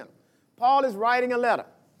verses in them. Paul is writing a letter.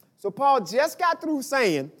 So Paul just got through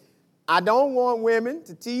saying, I don't want women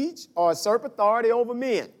to teach or usurp authority over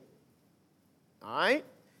men. All right?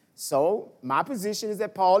 So my position is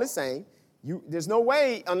that Paul is saying, there's no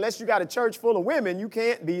way, unless you got a church full of women, you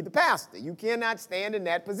can't be the pastor. You cannot stand in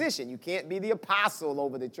that position. You can't be the apostle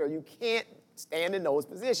over the church. You can't stand in those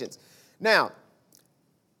positions. Now,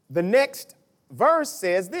 the next verse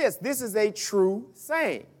says this. This is a true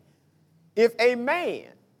saying. If a man,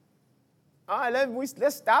 all right,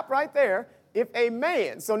 let's stop right there. If a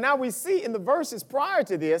man, so now we see in the verses prior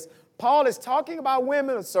to this, Paul is talking about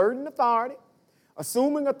women of certain authority,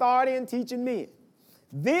 assuming authority and teaching men.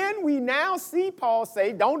 Then we now see Paul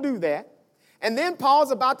say, don't do that. And then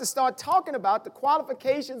Paul's about to start talking about the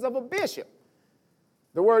qualifications of a bishop.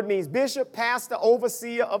 The word means bishop, pastor,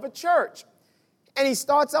 overseer of a church. And he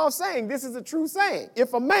starts off saying, this is a true saying.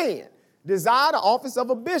 If a man desire the office of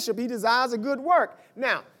a bishop, he desires a good work.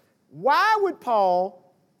 Now, why would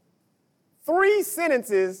Paul 3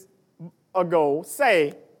 sentences ago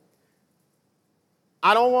say,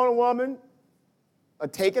 I don't want a woman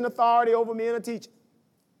taking authority over me and a teacher?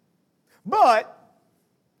 But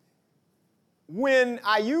when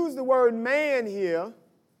I use the word man here,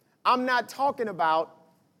 I'm not talking about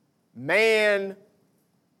man,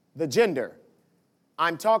 the gender.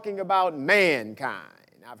 I'm talking about mankind.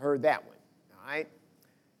 I've heard that one, all right?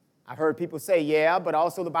 I've heard people say, yeah, but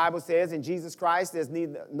also the Bible says in Jesus Christ there's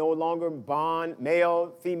no longer bond,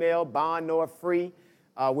 male, female, bond nor free.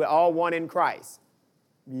 We're all one in Christ.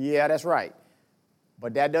 Yeah, that's right.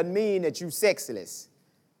 But that doesn't mean that you're sexless.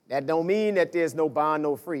 That don't mean that there's no bond,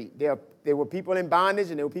 no free. There were people in bondage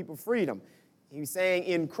and there were people freedom. He's saying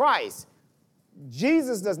in Christ,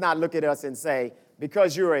 Jesus does not look at us and say,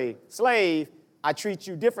 because you're a slave, I treat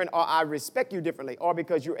you different or I respect you differently. Or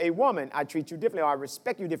because you're a woman, I treat you differently or I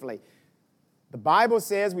respect you differently. The Bible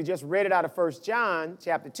says, we just read it out of 1 John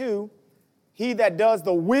chapter 2, he that does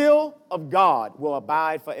the will of God will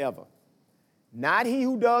abide forever. Not he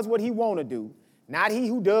who does what he want to do. Not he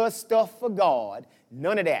who does stuff for God.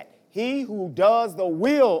 None of that. He who does the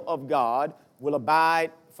will of God will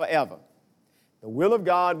abide forever. The will of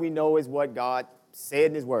God, we know, is what God said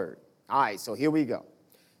in his word. All right, so here we go.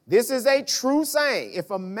 This is a true saying.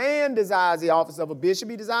 If a man desires the office of a bishop,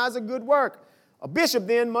 he desires a good work. A bishop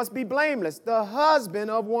then must be blameless, the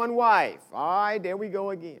husband of one wife. All right, there we go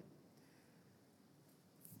again.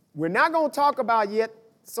 We're not going to talk about yet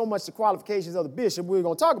so much the qualifications of the bishop. We're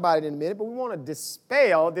going to talk about it in a minute, but we want to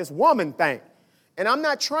dispel this woman thing. And I'm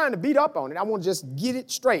not trying to beat up on it. I want to just get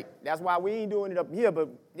it straight. That's why we ain't doing it up here, but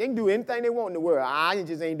they can do anything they want in the world. I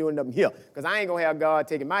just ain't doing it up here because I ain't going to have God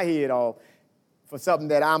taking my head off for something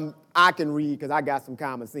that I can read because I got some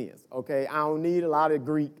common sense, okay? I don't need a lot of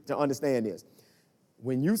Greek to understand this.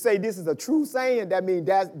 When you say this is a true saying, that means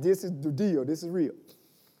this is the deal. This is real.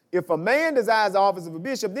 If a man desires the office of a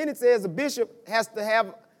bishop, then it says a bishop has to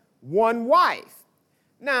have one wife.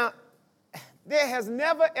 Now, there has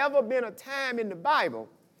never, ever been a time in the Bible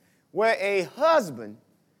where a husband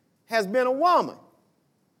has been a woman.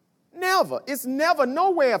 Never. It's never,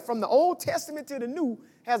 nowhere from the Old Testament to the New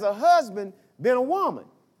has a husband been a woman.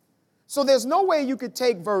 So there's no way you could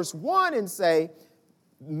take verse 1 and say,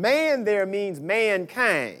 man there means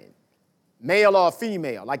mankind, male or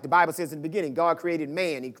female. Like the Bible says in the beginning, God created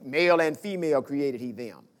man, male and female created he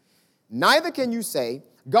them. Neither can you say,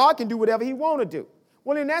 God can do whatever he want to do.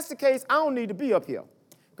 Well, if that's the case, I don't need to be up here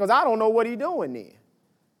because I don't know what he's doing then.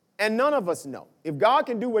 And none of us know. If God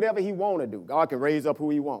can do whatever he want to do, God can raise up who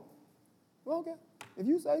he want. Well, okay, if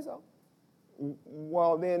you say so.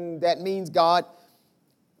 Well, then that means God,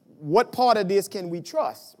 what part of this can we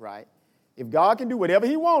trust, right? If God can do whatever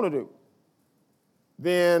he want to do,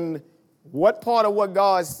 then what part of what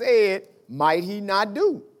God said might he not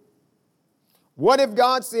do? What if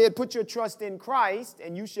God said, put your trust in Christ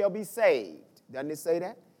and you shall be saved? Doesn't it say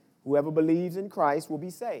that? Whoever believes in Christ will be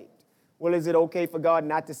saved. Well, is it okay for God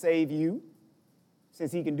not to save you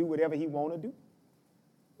since he can do whatever he want to do?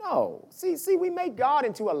 No. See, we make God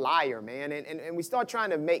into a liar, man, and we start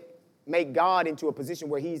trying to make God into a position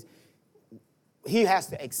where he has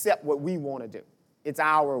to accept what we want to do. It's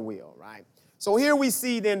our will, right? So here we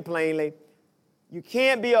see then plainly, you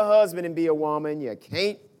can't be a husband and be a woman.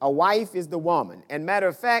 A wife is the woman. And matter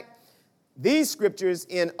of fact, these scriptures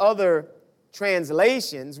in other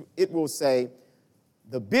translations, it will say,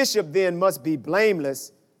 the bishop then must be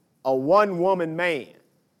blameless, a one-woman man.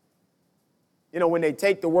 You know, when they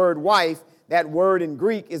take the word wife, that word in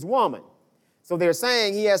Greek is woman. So they're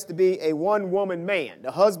saying he has to be a one-woman man,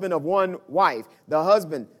 the husband of one wife,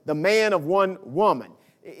 the man of one woman.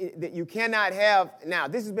 That you cannot have, now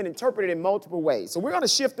this has been interpreted in multiple ways. So we're going to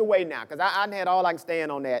shift away now because I had all I can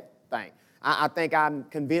stand on that thing. I think I'm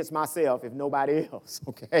convinced myself, if nobody else,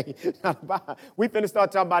 okay? We finna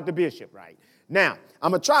start talking about the bishop, right? Now,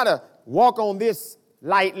 I'm going to try to walk on this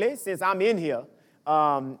lightly since I'm in here,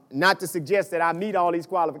 not to suggest that I meet all these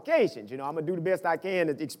qualifications. You know, I'm going to do the best I can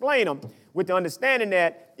to explain them with the understanding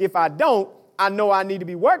that if I don't, I know I need to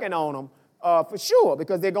be working on them for sure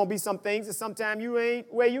because there are going to be some things that sometimes you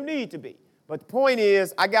ain't where you need to be. But the point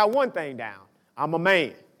is, I got one thing down. I'm a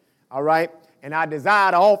man, all right? And I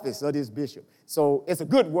desire the office of this bishop. So it's a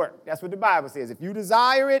good work. That's what the Bible says. If you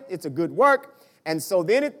desire it, it's a good work. And so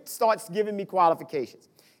then it starts giving me qualifications.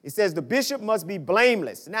 It says the bishop must be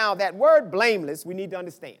blameless. Now, that word blameless, we need to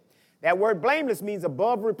understand. That word blameless means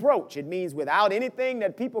above reproach. It means without anything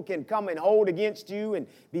that people can come and hold against you and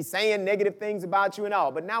be saying negative things about you and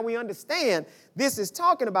all. But now we understand this is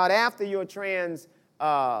talking about after your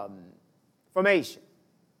transformation.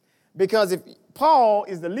 Because if Paul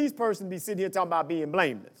is the least person to be sitting here talking about being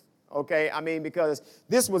blameless, okay? I mean, because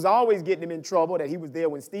this was always getting him in trouble, that he was there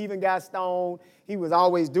when Stephen got stoned. He was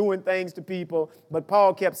always doing things to people. But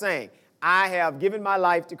Paul kept saying, I have given my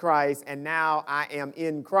life to Christ, and now I am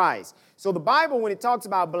in Christ. So the Bible, when it talks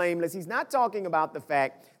about blameless, he's not talking about the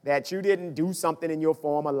fact that you didn't do something in your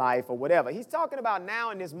former life or whatever. He's talking about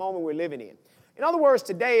now in this moment we're living in. In other words,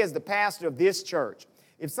 today as the pastor of this church,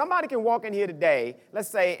 if somebody can walk in here today, let's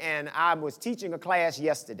say, and I was teaching a class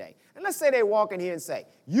yesterday, and let's say they walk in here and say,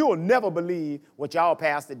 you'll never believe what y'all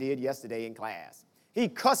pastor did yesterday in class. He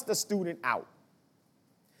cussed a student out.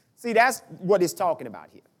 See, that's what it's talking about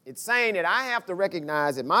here. It's saying that I have to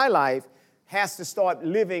recognize that my life has to start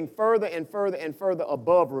living further and further and further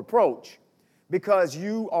above reproach because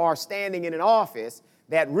you are standing in an office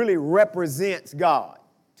that really represents God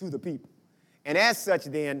to the people. And as such,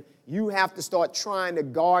 then, you have to start trying to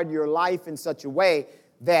guard your life in such a way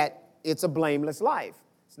that it's a blameless life.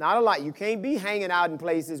 It's not a lot. You can't be hanging out in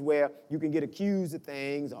places where you can get accused of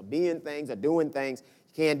things or being things or doing things.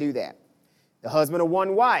 You can't do that. The husband of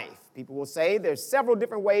one wife. People will say there's several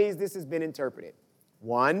different ways this has been interpreted.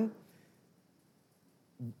 One,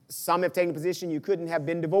 some have taken the position you couldn't have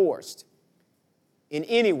been divorced in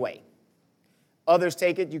any way. Others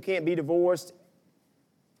take it you can't be divorced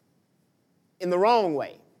in the wrong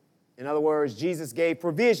way. In other words, Jesus gave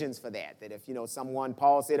provisions for that. That if,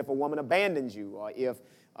 Paul said if a woman abandons you or if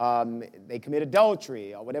they commit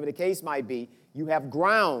adultery or whatever the case might be, you have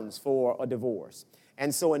grounds for a divorce.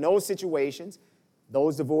 And so in those situations,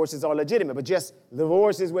 those divorces are legitimate. But just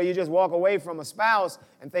divorces where you just walk away from a spouse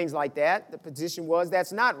and things like that, the position was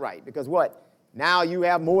that's not right. Because what? Now you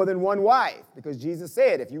have more than one wife. Because Jesus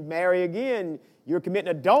said if you marry again, you're committing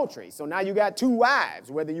adultery. So now you got two wives.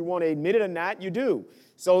 Whether you want to admit it or not, you do.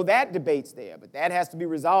 So that debate's there. But that has to be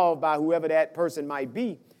resolved by whoever that person might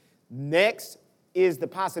be. Next is the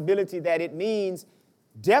possibility that it means,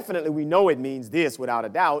 definitely we know it means this without a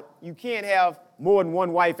doubt, you can't have more than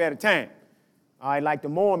one wife at a time. All right, like the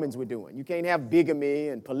Mormons were doing. You can't have bigamy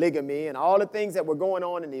and polygamy and all the things that were going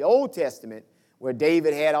on in the Old Testament where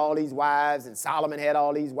David had all these wives and Solomon had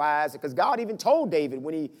all these wives. Because God even told David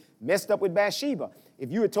when he messed up with Bathsheba,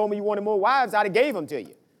 if you had told me you wanted more wives, I'd have gave them to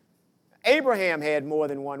you. Abraham had more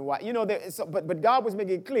than one wife. But God was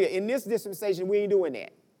making it clear, in this dispensation, we ain't doing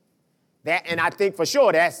that. And I think for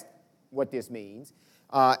sure that's what this means.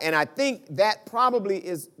 And I think that probably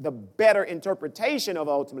is the better interpretation of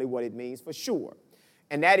ultimately what it means for sure.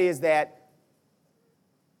 And that is that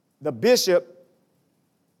the bishop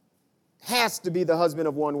has to be the husband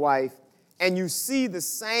of one wife. And you see the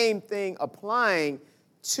same thing applying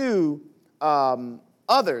to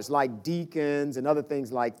others like deacons and other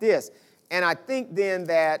things like this. And I think then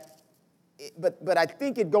that, but I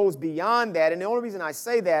think it goes beyond that. And the only reason I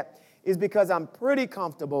say that is because I'm pretty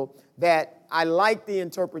comfortable that I like the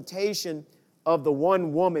interpretation of the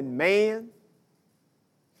one-woman man,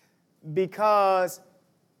 because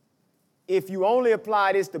if you only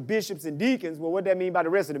apply this to bishops and deacons, well, what does that mean by the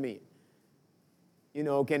rest of the men?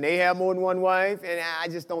 Can they have more than one wife? And I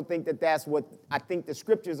just don't think that that's what, I think the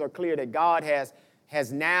scriptures are clear that God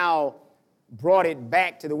has now brought it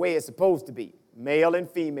back to the way it's supposed to be. Male and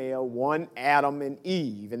female, one Adam and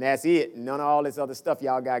Eve, and that's it. None of all this other stuff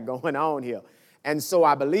y'all got going on here. And so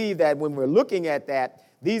I believe that when we're looking at that,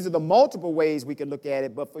 these are the multiple ways we can look at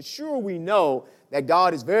it, but for sure we know that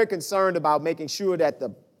God is very concerned about making sure that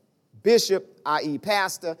the bishop, i.e.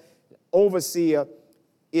 pastor, overseer,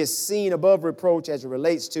 is seen above reproach as it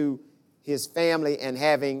relates to his family and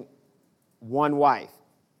having one wife.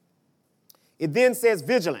 It then says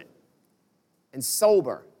vigilant and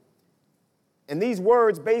sober. And these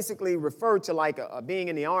words basically refer to like being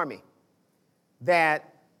in the army, that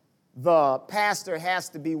the pastor has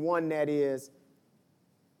to be one that is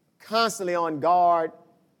constantly on guard,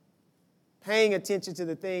 paying attention to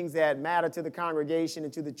the things that matter to the congregation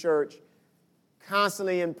and to the church,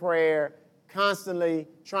 constantly in prayer, constantly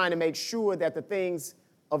trying to make sure that the things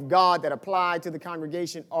of God that apply to the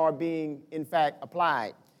congregation are being, in fact,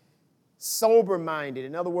 applied. Sober-minded,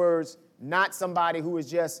 in other words, not somebody who is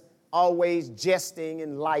just always jesting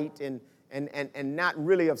and light and not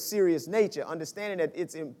really of serious nature, understanding that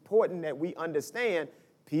it's important that we understand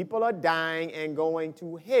people are dying and going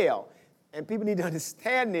to hell. And people need to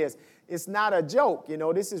understand this. It's not a joke.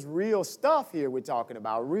 This is real stuff here we're talking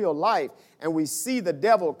about, real life. And we see the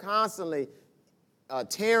devil constantly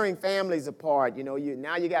tearing families apart. Now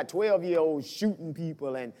you got 12-year-olds shooting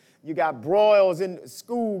people, and you got broils in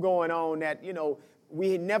school going on that,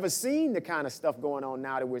 we had never seen the kind of stuff going on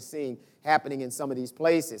now that we're seeing happening in some of these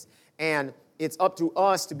places. And it's up to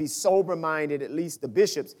us to be sober-minded, at least the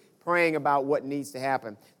bishops, praying about what needs to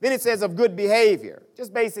happen. Then it says of good behavior,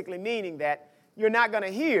 just basically meaning that you're not going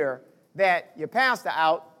to hear that your pastor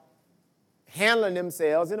out handling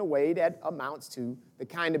themselves in a way that amounts to the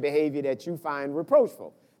kind of behavior that you find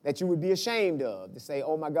reproachful, that you would be ashamed of, to say,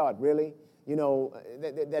 oh my God, really? You know,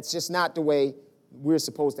 that's just not the way we're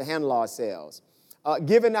supposed to handle ourselves.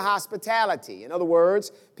 Giving the hospitality. In other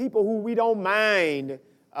words, people who we don't mind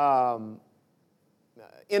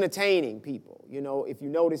entertaining people. You know, if you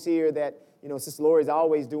notice here that, you know, Sister Lori's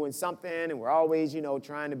always doing something and we're always, you know,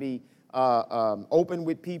 trying to be open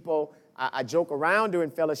with people. I joke around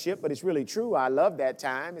during fellowship, but it's really true. I love that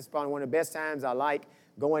time. It's probably one of the best times I like,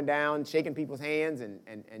 going down, shaking people's hands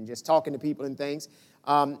and just talking to people and things.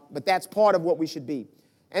 But that's part of what we should be.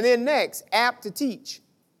 And then next, apt to teach.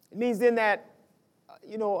 It means then that,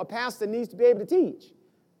 you know, a pastor needs to be able to teach.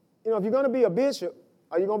 You know, if you're going to be a bishop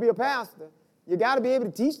or you're going to be a pastor, you got to be able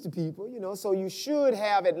to teach the people, you know, so you should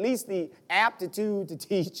have at least the aptitude to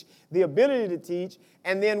teach, the ability to teach,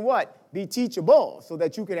 and then what? Be teachable, so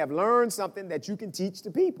that you can have learned something that you can teach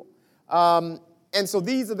to people. And so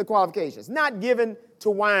these are the qualifications. Not given to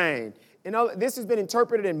wine. You know, this has been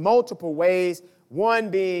interpreted in multiple ways, one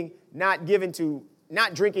being not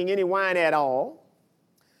drinking any wine at all.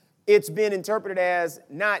 It's been interpreted as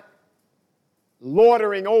not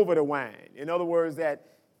lording over the wine. In other words, that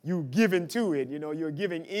you give into it, you know, you're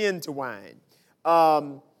giving in to wine.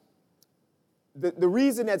 The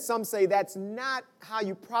reason that some say that's not how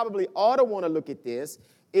you probably ought to want to look at this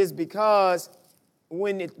is because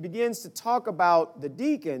when it begins to talk about the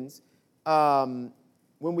deacons, when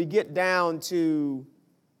we get down to,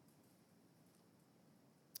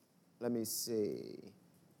 let me see.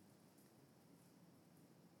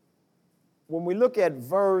 When we look at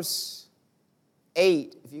verse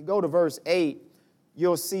 8, if you go to verse 8,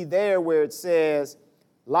 you'll see there where it says,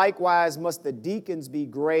 likewise must the deacons be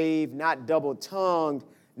grave, not double-tongued,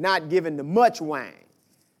 not given to much wine.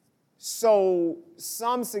 So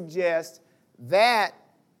some suggest that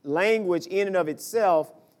language in and of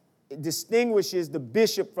itself distinguishes the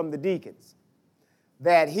bishop from the deacons.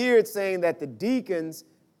 That here it's saying that the deacons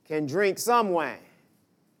can drink some wine,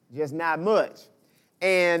 just not much.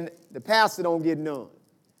 And the pastor don't get none.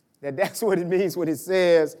 That's what it means when it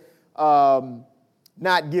says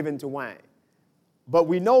not given to wine. But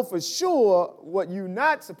we know for sure what you're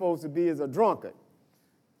not supposed to be is a drunkard.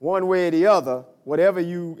 One way or the other, whatever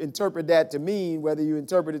you interpret that to mean, whether you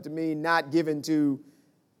interpret it to mean not given to,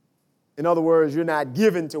 in other words, you're not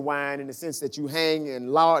given to wine in the sense that you hang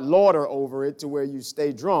and lauder over it to where you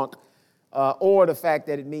stay drunk, or the fact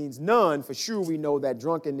that it means none, for sure we know that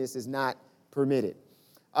drunkenness is not permitted.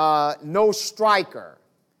 No striker.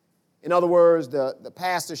 In other words, the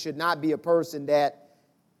pastor should not be a person that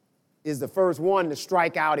is the first one to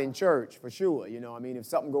strike out in church, for sure. You know, I mean, if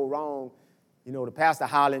something go wrong, you know, the pastor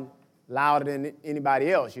hollering louder than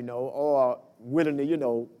anybody else, you know, or willing to, you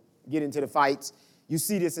know, get into the fights. You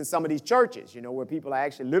see this in some of these churches, you know, where people are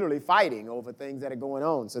actually literally fighting over things that are going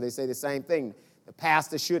on. So they say the same thing. The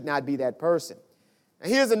pastor should not be that person. Now,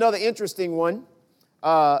 here's another interesting one.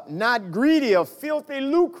 Not greedy of filthy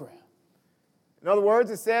lucre. In other words,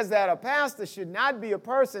 it says that a pastor should not be a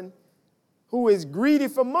person who is greedy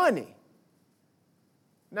for money.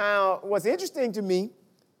 Now, what's interesting to me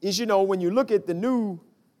is, you know, when you look at the new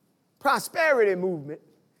prosperity movement,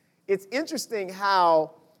 it's interesting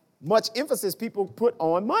how much emphasis people put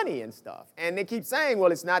on money and stuff. And they keep saying,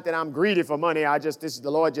 well, it's not that I'm greedy for money, the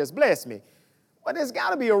Lord just blessed me. Well, there's got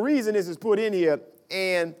to be a reason this is put in here,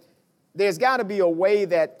 and there's got to be a way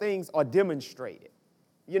that things are demonstrated.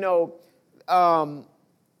 You know,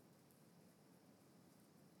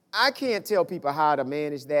 I can't tell people how to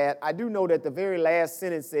manage that. I do know that the very last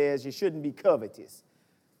sentence says you shouldn't be covetous.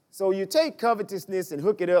 So you take covetousness and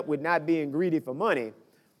hook it up with not being greedy for money.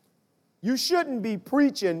 You shouldn't be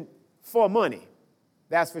preaching for money.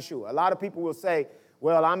 That's for sure. A lot of people will say,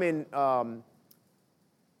 well,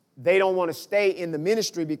 they don't want to stay in the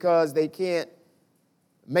ministry because they can't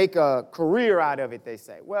make a career out of it, they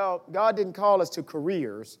say. Well, God didn't call us to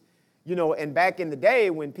careers. You know, and back in the day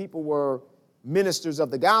when people were ministers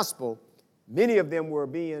of the gospel, many of them were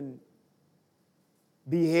being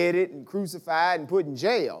beheaded and crucified and put in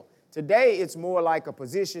jail. Today, it's more like a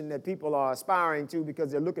position that people are aspiring to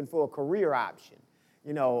because they're looking for a career option.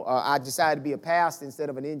 You know, I decided to be a pastor instead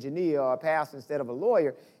of an engineer, or a pastor instead of a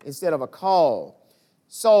lawyer, instead of a call.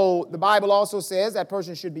 So the Bible also says that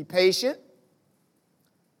person should be patient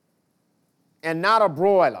and not a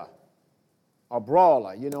broiler or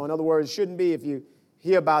brawler. You know, in other words, it shouldn't be if you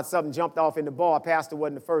hear about something jumped off in the bar, pastor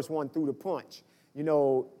wasn't the first one through the punch. You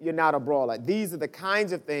know, you're not a brawler. These are the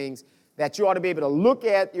kinds of things that you ought to be able to look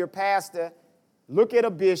at your pastor, look at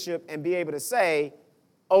a bishop, and be able to say,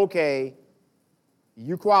 okay,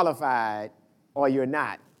 you qualified or you're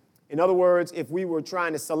not. In other words, if we were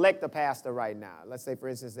trying to select a pastor right now, let's say, for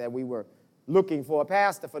instance, that we were looking for a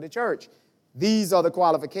pastor for the church, these are the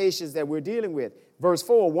qualifications that we're dealing with. Verse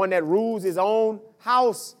 4, one that rules his own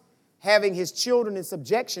house, having his children in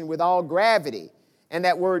subjection with all gravity. And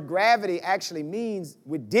that word gravity actually means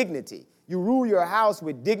with dignity. You rule your house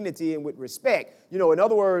with dignity and with respect. In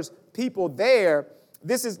other words, people there,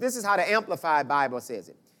 this is how the Amplified Bible says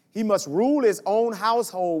it. He must rule his own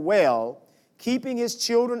household well, keeping his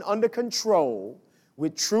children under control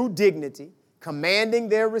with true dignity, commanding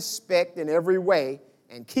their respect in every way,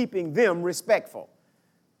 and keeping them respectful.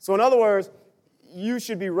 So in other words, you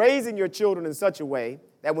should be raising your children in such a way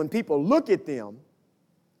that when people look at them,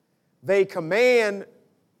 they command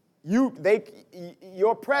you,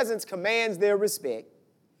 your presence commands their respect,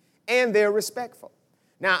 and they're respectful.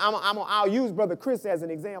 Now, I'll use Brother Chris as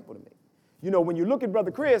an example to me. When you look at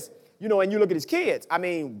Brother Chris, and you look at his kids,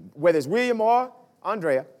 whether it's William or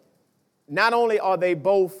Andrea, not only are they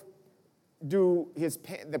both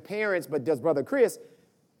the parents, but does Brother Chris,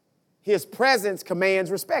 his presence commands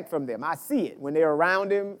respect from them. I see it when they're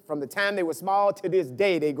around him from the time they were small to this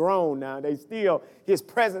day. They grown now. His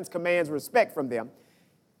presence commands respect from them.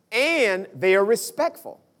 And they are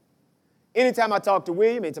respectful. Anytime I talk to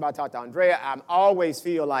William, anytime I talk to Andrea, I always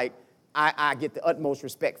feel like I get the utmost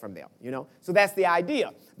respect from them, So that's the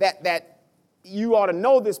idea, that you ought to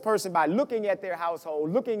know this person by looking at their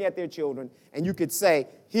household, looking at their children, and you could say,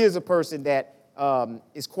 here's a person that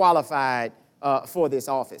is qualified for this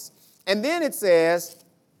office. And then it says,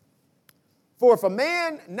 for if a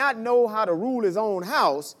man not know how to rule his own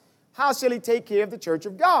house, how shall he take care of the church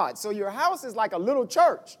of God? So your house is like a little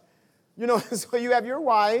church. So you have your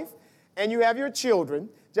wife and you have your children.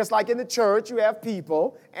 Just like in the church, you have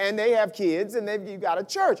people and they have kids and you got a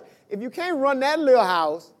church. If you can't run that little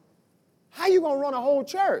house, how you going to run a whole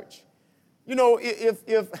church?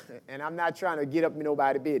 If and I'm not trying to get up in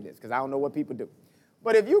nobody's business because I don't know what people do.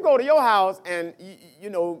 But if you go to your house and,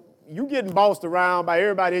 you getting bossed around by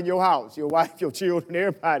everybody in your house, your wife, your children,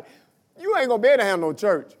 everybody, you ain't going to be able to handle no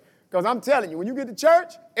church. Because I'm telling you, when you get to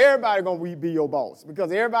church, everybody going to be your boss.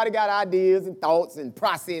 Because everybody got ideas and thoughts and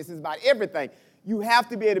processes about everything. You have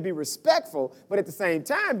to be able to be respectful, but at the same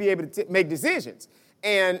time be able to make decisions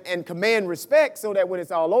and command respect so that when it's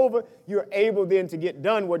all over, you're able then to get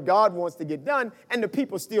done what God wants to get done, and the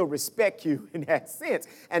people still respect you in that sense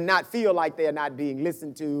and not feel like they're not being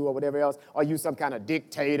listened to or whatever else, or you some kind of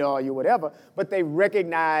dictator or you whatever, but they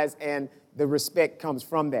recognize and the respect comes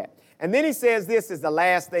from that. And then he says this is the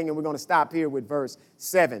last thing, and we're going to stop here with verse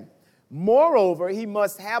 7. Moreover, he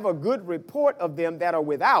must have a good report of them that are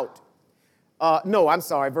without.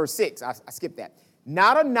 Verse 6. I skipped that.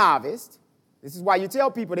 Not a novice. This is why you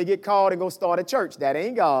tell people they get called and go start a church. That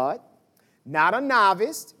ain't God. Not a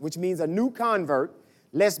novice, which means a new convert,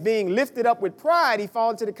 lest being lifted up with pride, he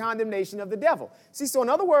fall into the condemnation of the devil. See, so in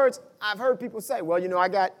other words, I've heard people say, well,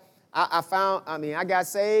 I got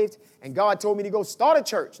saved and God told me to go start a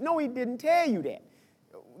church. No, he didn't tell you that.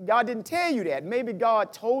 God didn't tell you that. Maybe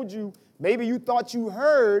God told you, maybe you thought you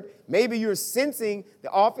heard, maybe you're sensing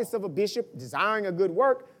the office of a bishop, desiring a good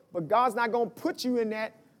work, but God's not going to put you in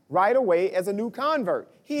that right away as a new convert.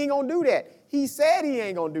 He ain't going to do that. He said he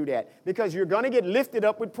ain't going to do that because you're going to get lifted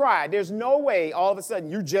up with pride. There's no way all of a sudden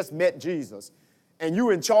you just met Jesus and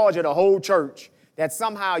you're in charge of the whole church that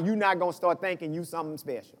somehow you're not going to start thinking you something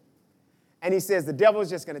special. And he says the devil is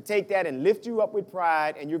just going to take that and lift you up with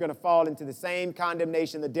pride, and you're going to fall into the same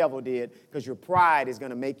condemnation the devil did because your pride is going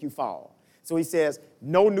to make you fall. So he says,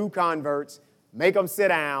 no new converts, make them sit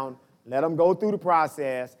down, let them go through the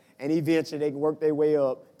process, and eventually they can work their way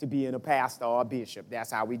up to being a pastor or a bishop.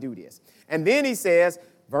 That's how we do this. And then he says,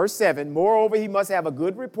 verse 7, moreover, he must have a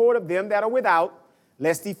good report of them that are without,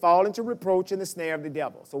 lest he fall into reproach in the snare of the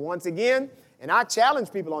devil. So once again, and I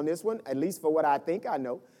challenge people on this one, at least for what I think I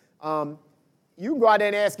know, you can go out there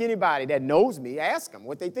and ask anybody that knows me, ask them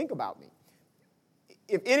what they think about me.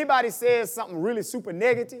 If anybody says something really super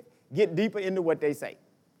negative, get deeper into what they say.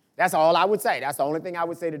 That's all I would say. That's the only thing I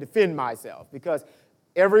would say to defend myself, because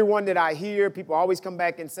everyone that I hear, people always come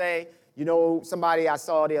back and say, somebody I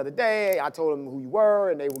saw the other day, I told them who you were,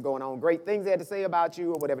 and they were going on great things they had to say about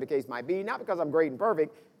you, or whatever the case might be. Not because I'm great and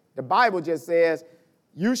perfect. The Bible just says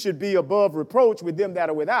you should be above reproach with them that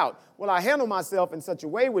are without. Well, I handle myself in such a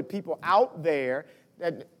way with people out there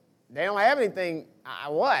that they don't have anything. I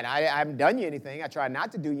haven't done you anything. I try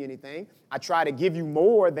not to do you anything. I try to give you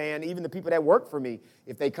more than even the people that work for me.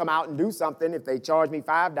 If they come out and do something, if they charge me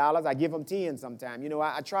 $5, I give them 10 sometime.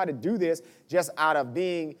 I try to do this just out of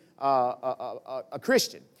being a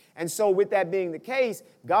Christian. And so with that being the case,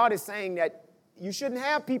 God is saying that you shouldn't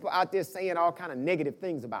have people out there saying all kind of negative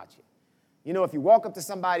things about you. You know, if you walk up to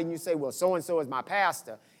somebody and you say, well, so-and-so is my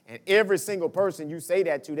pastor, and every single person you say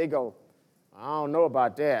that to, they go, I don't know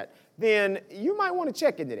about that, then you might want to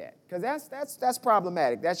check into that, because that's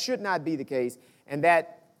problematic. That should not be the case, and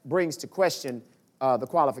that brings to question the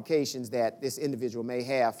qualifications that this individual may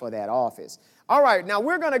have for that office. All right, now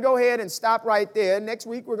we're going to go ahead and stop right there. Next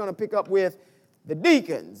week, we're going to pick up with the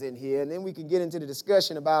deacons in here, and then we can get into the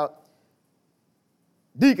discussion about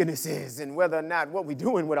deaconesses and whether or not what we're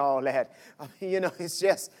doing with all that. I mean, you know, it's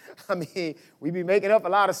just, we be making up a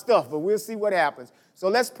lot of stuff, but we'll see what happens. So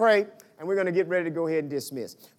let's pray, and we're going to get ready to go ahead and dismiss.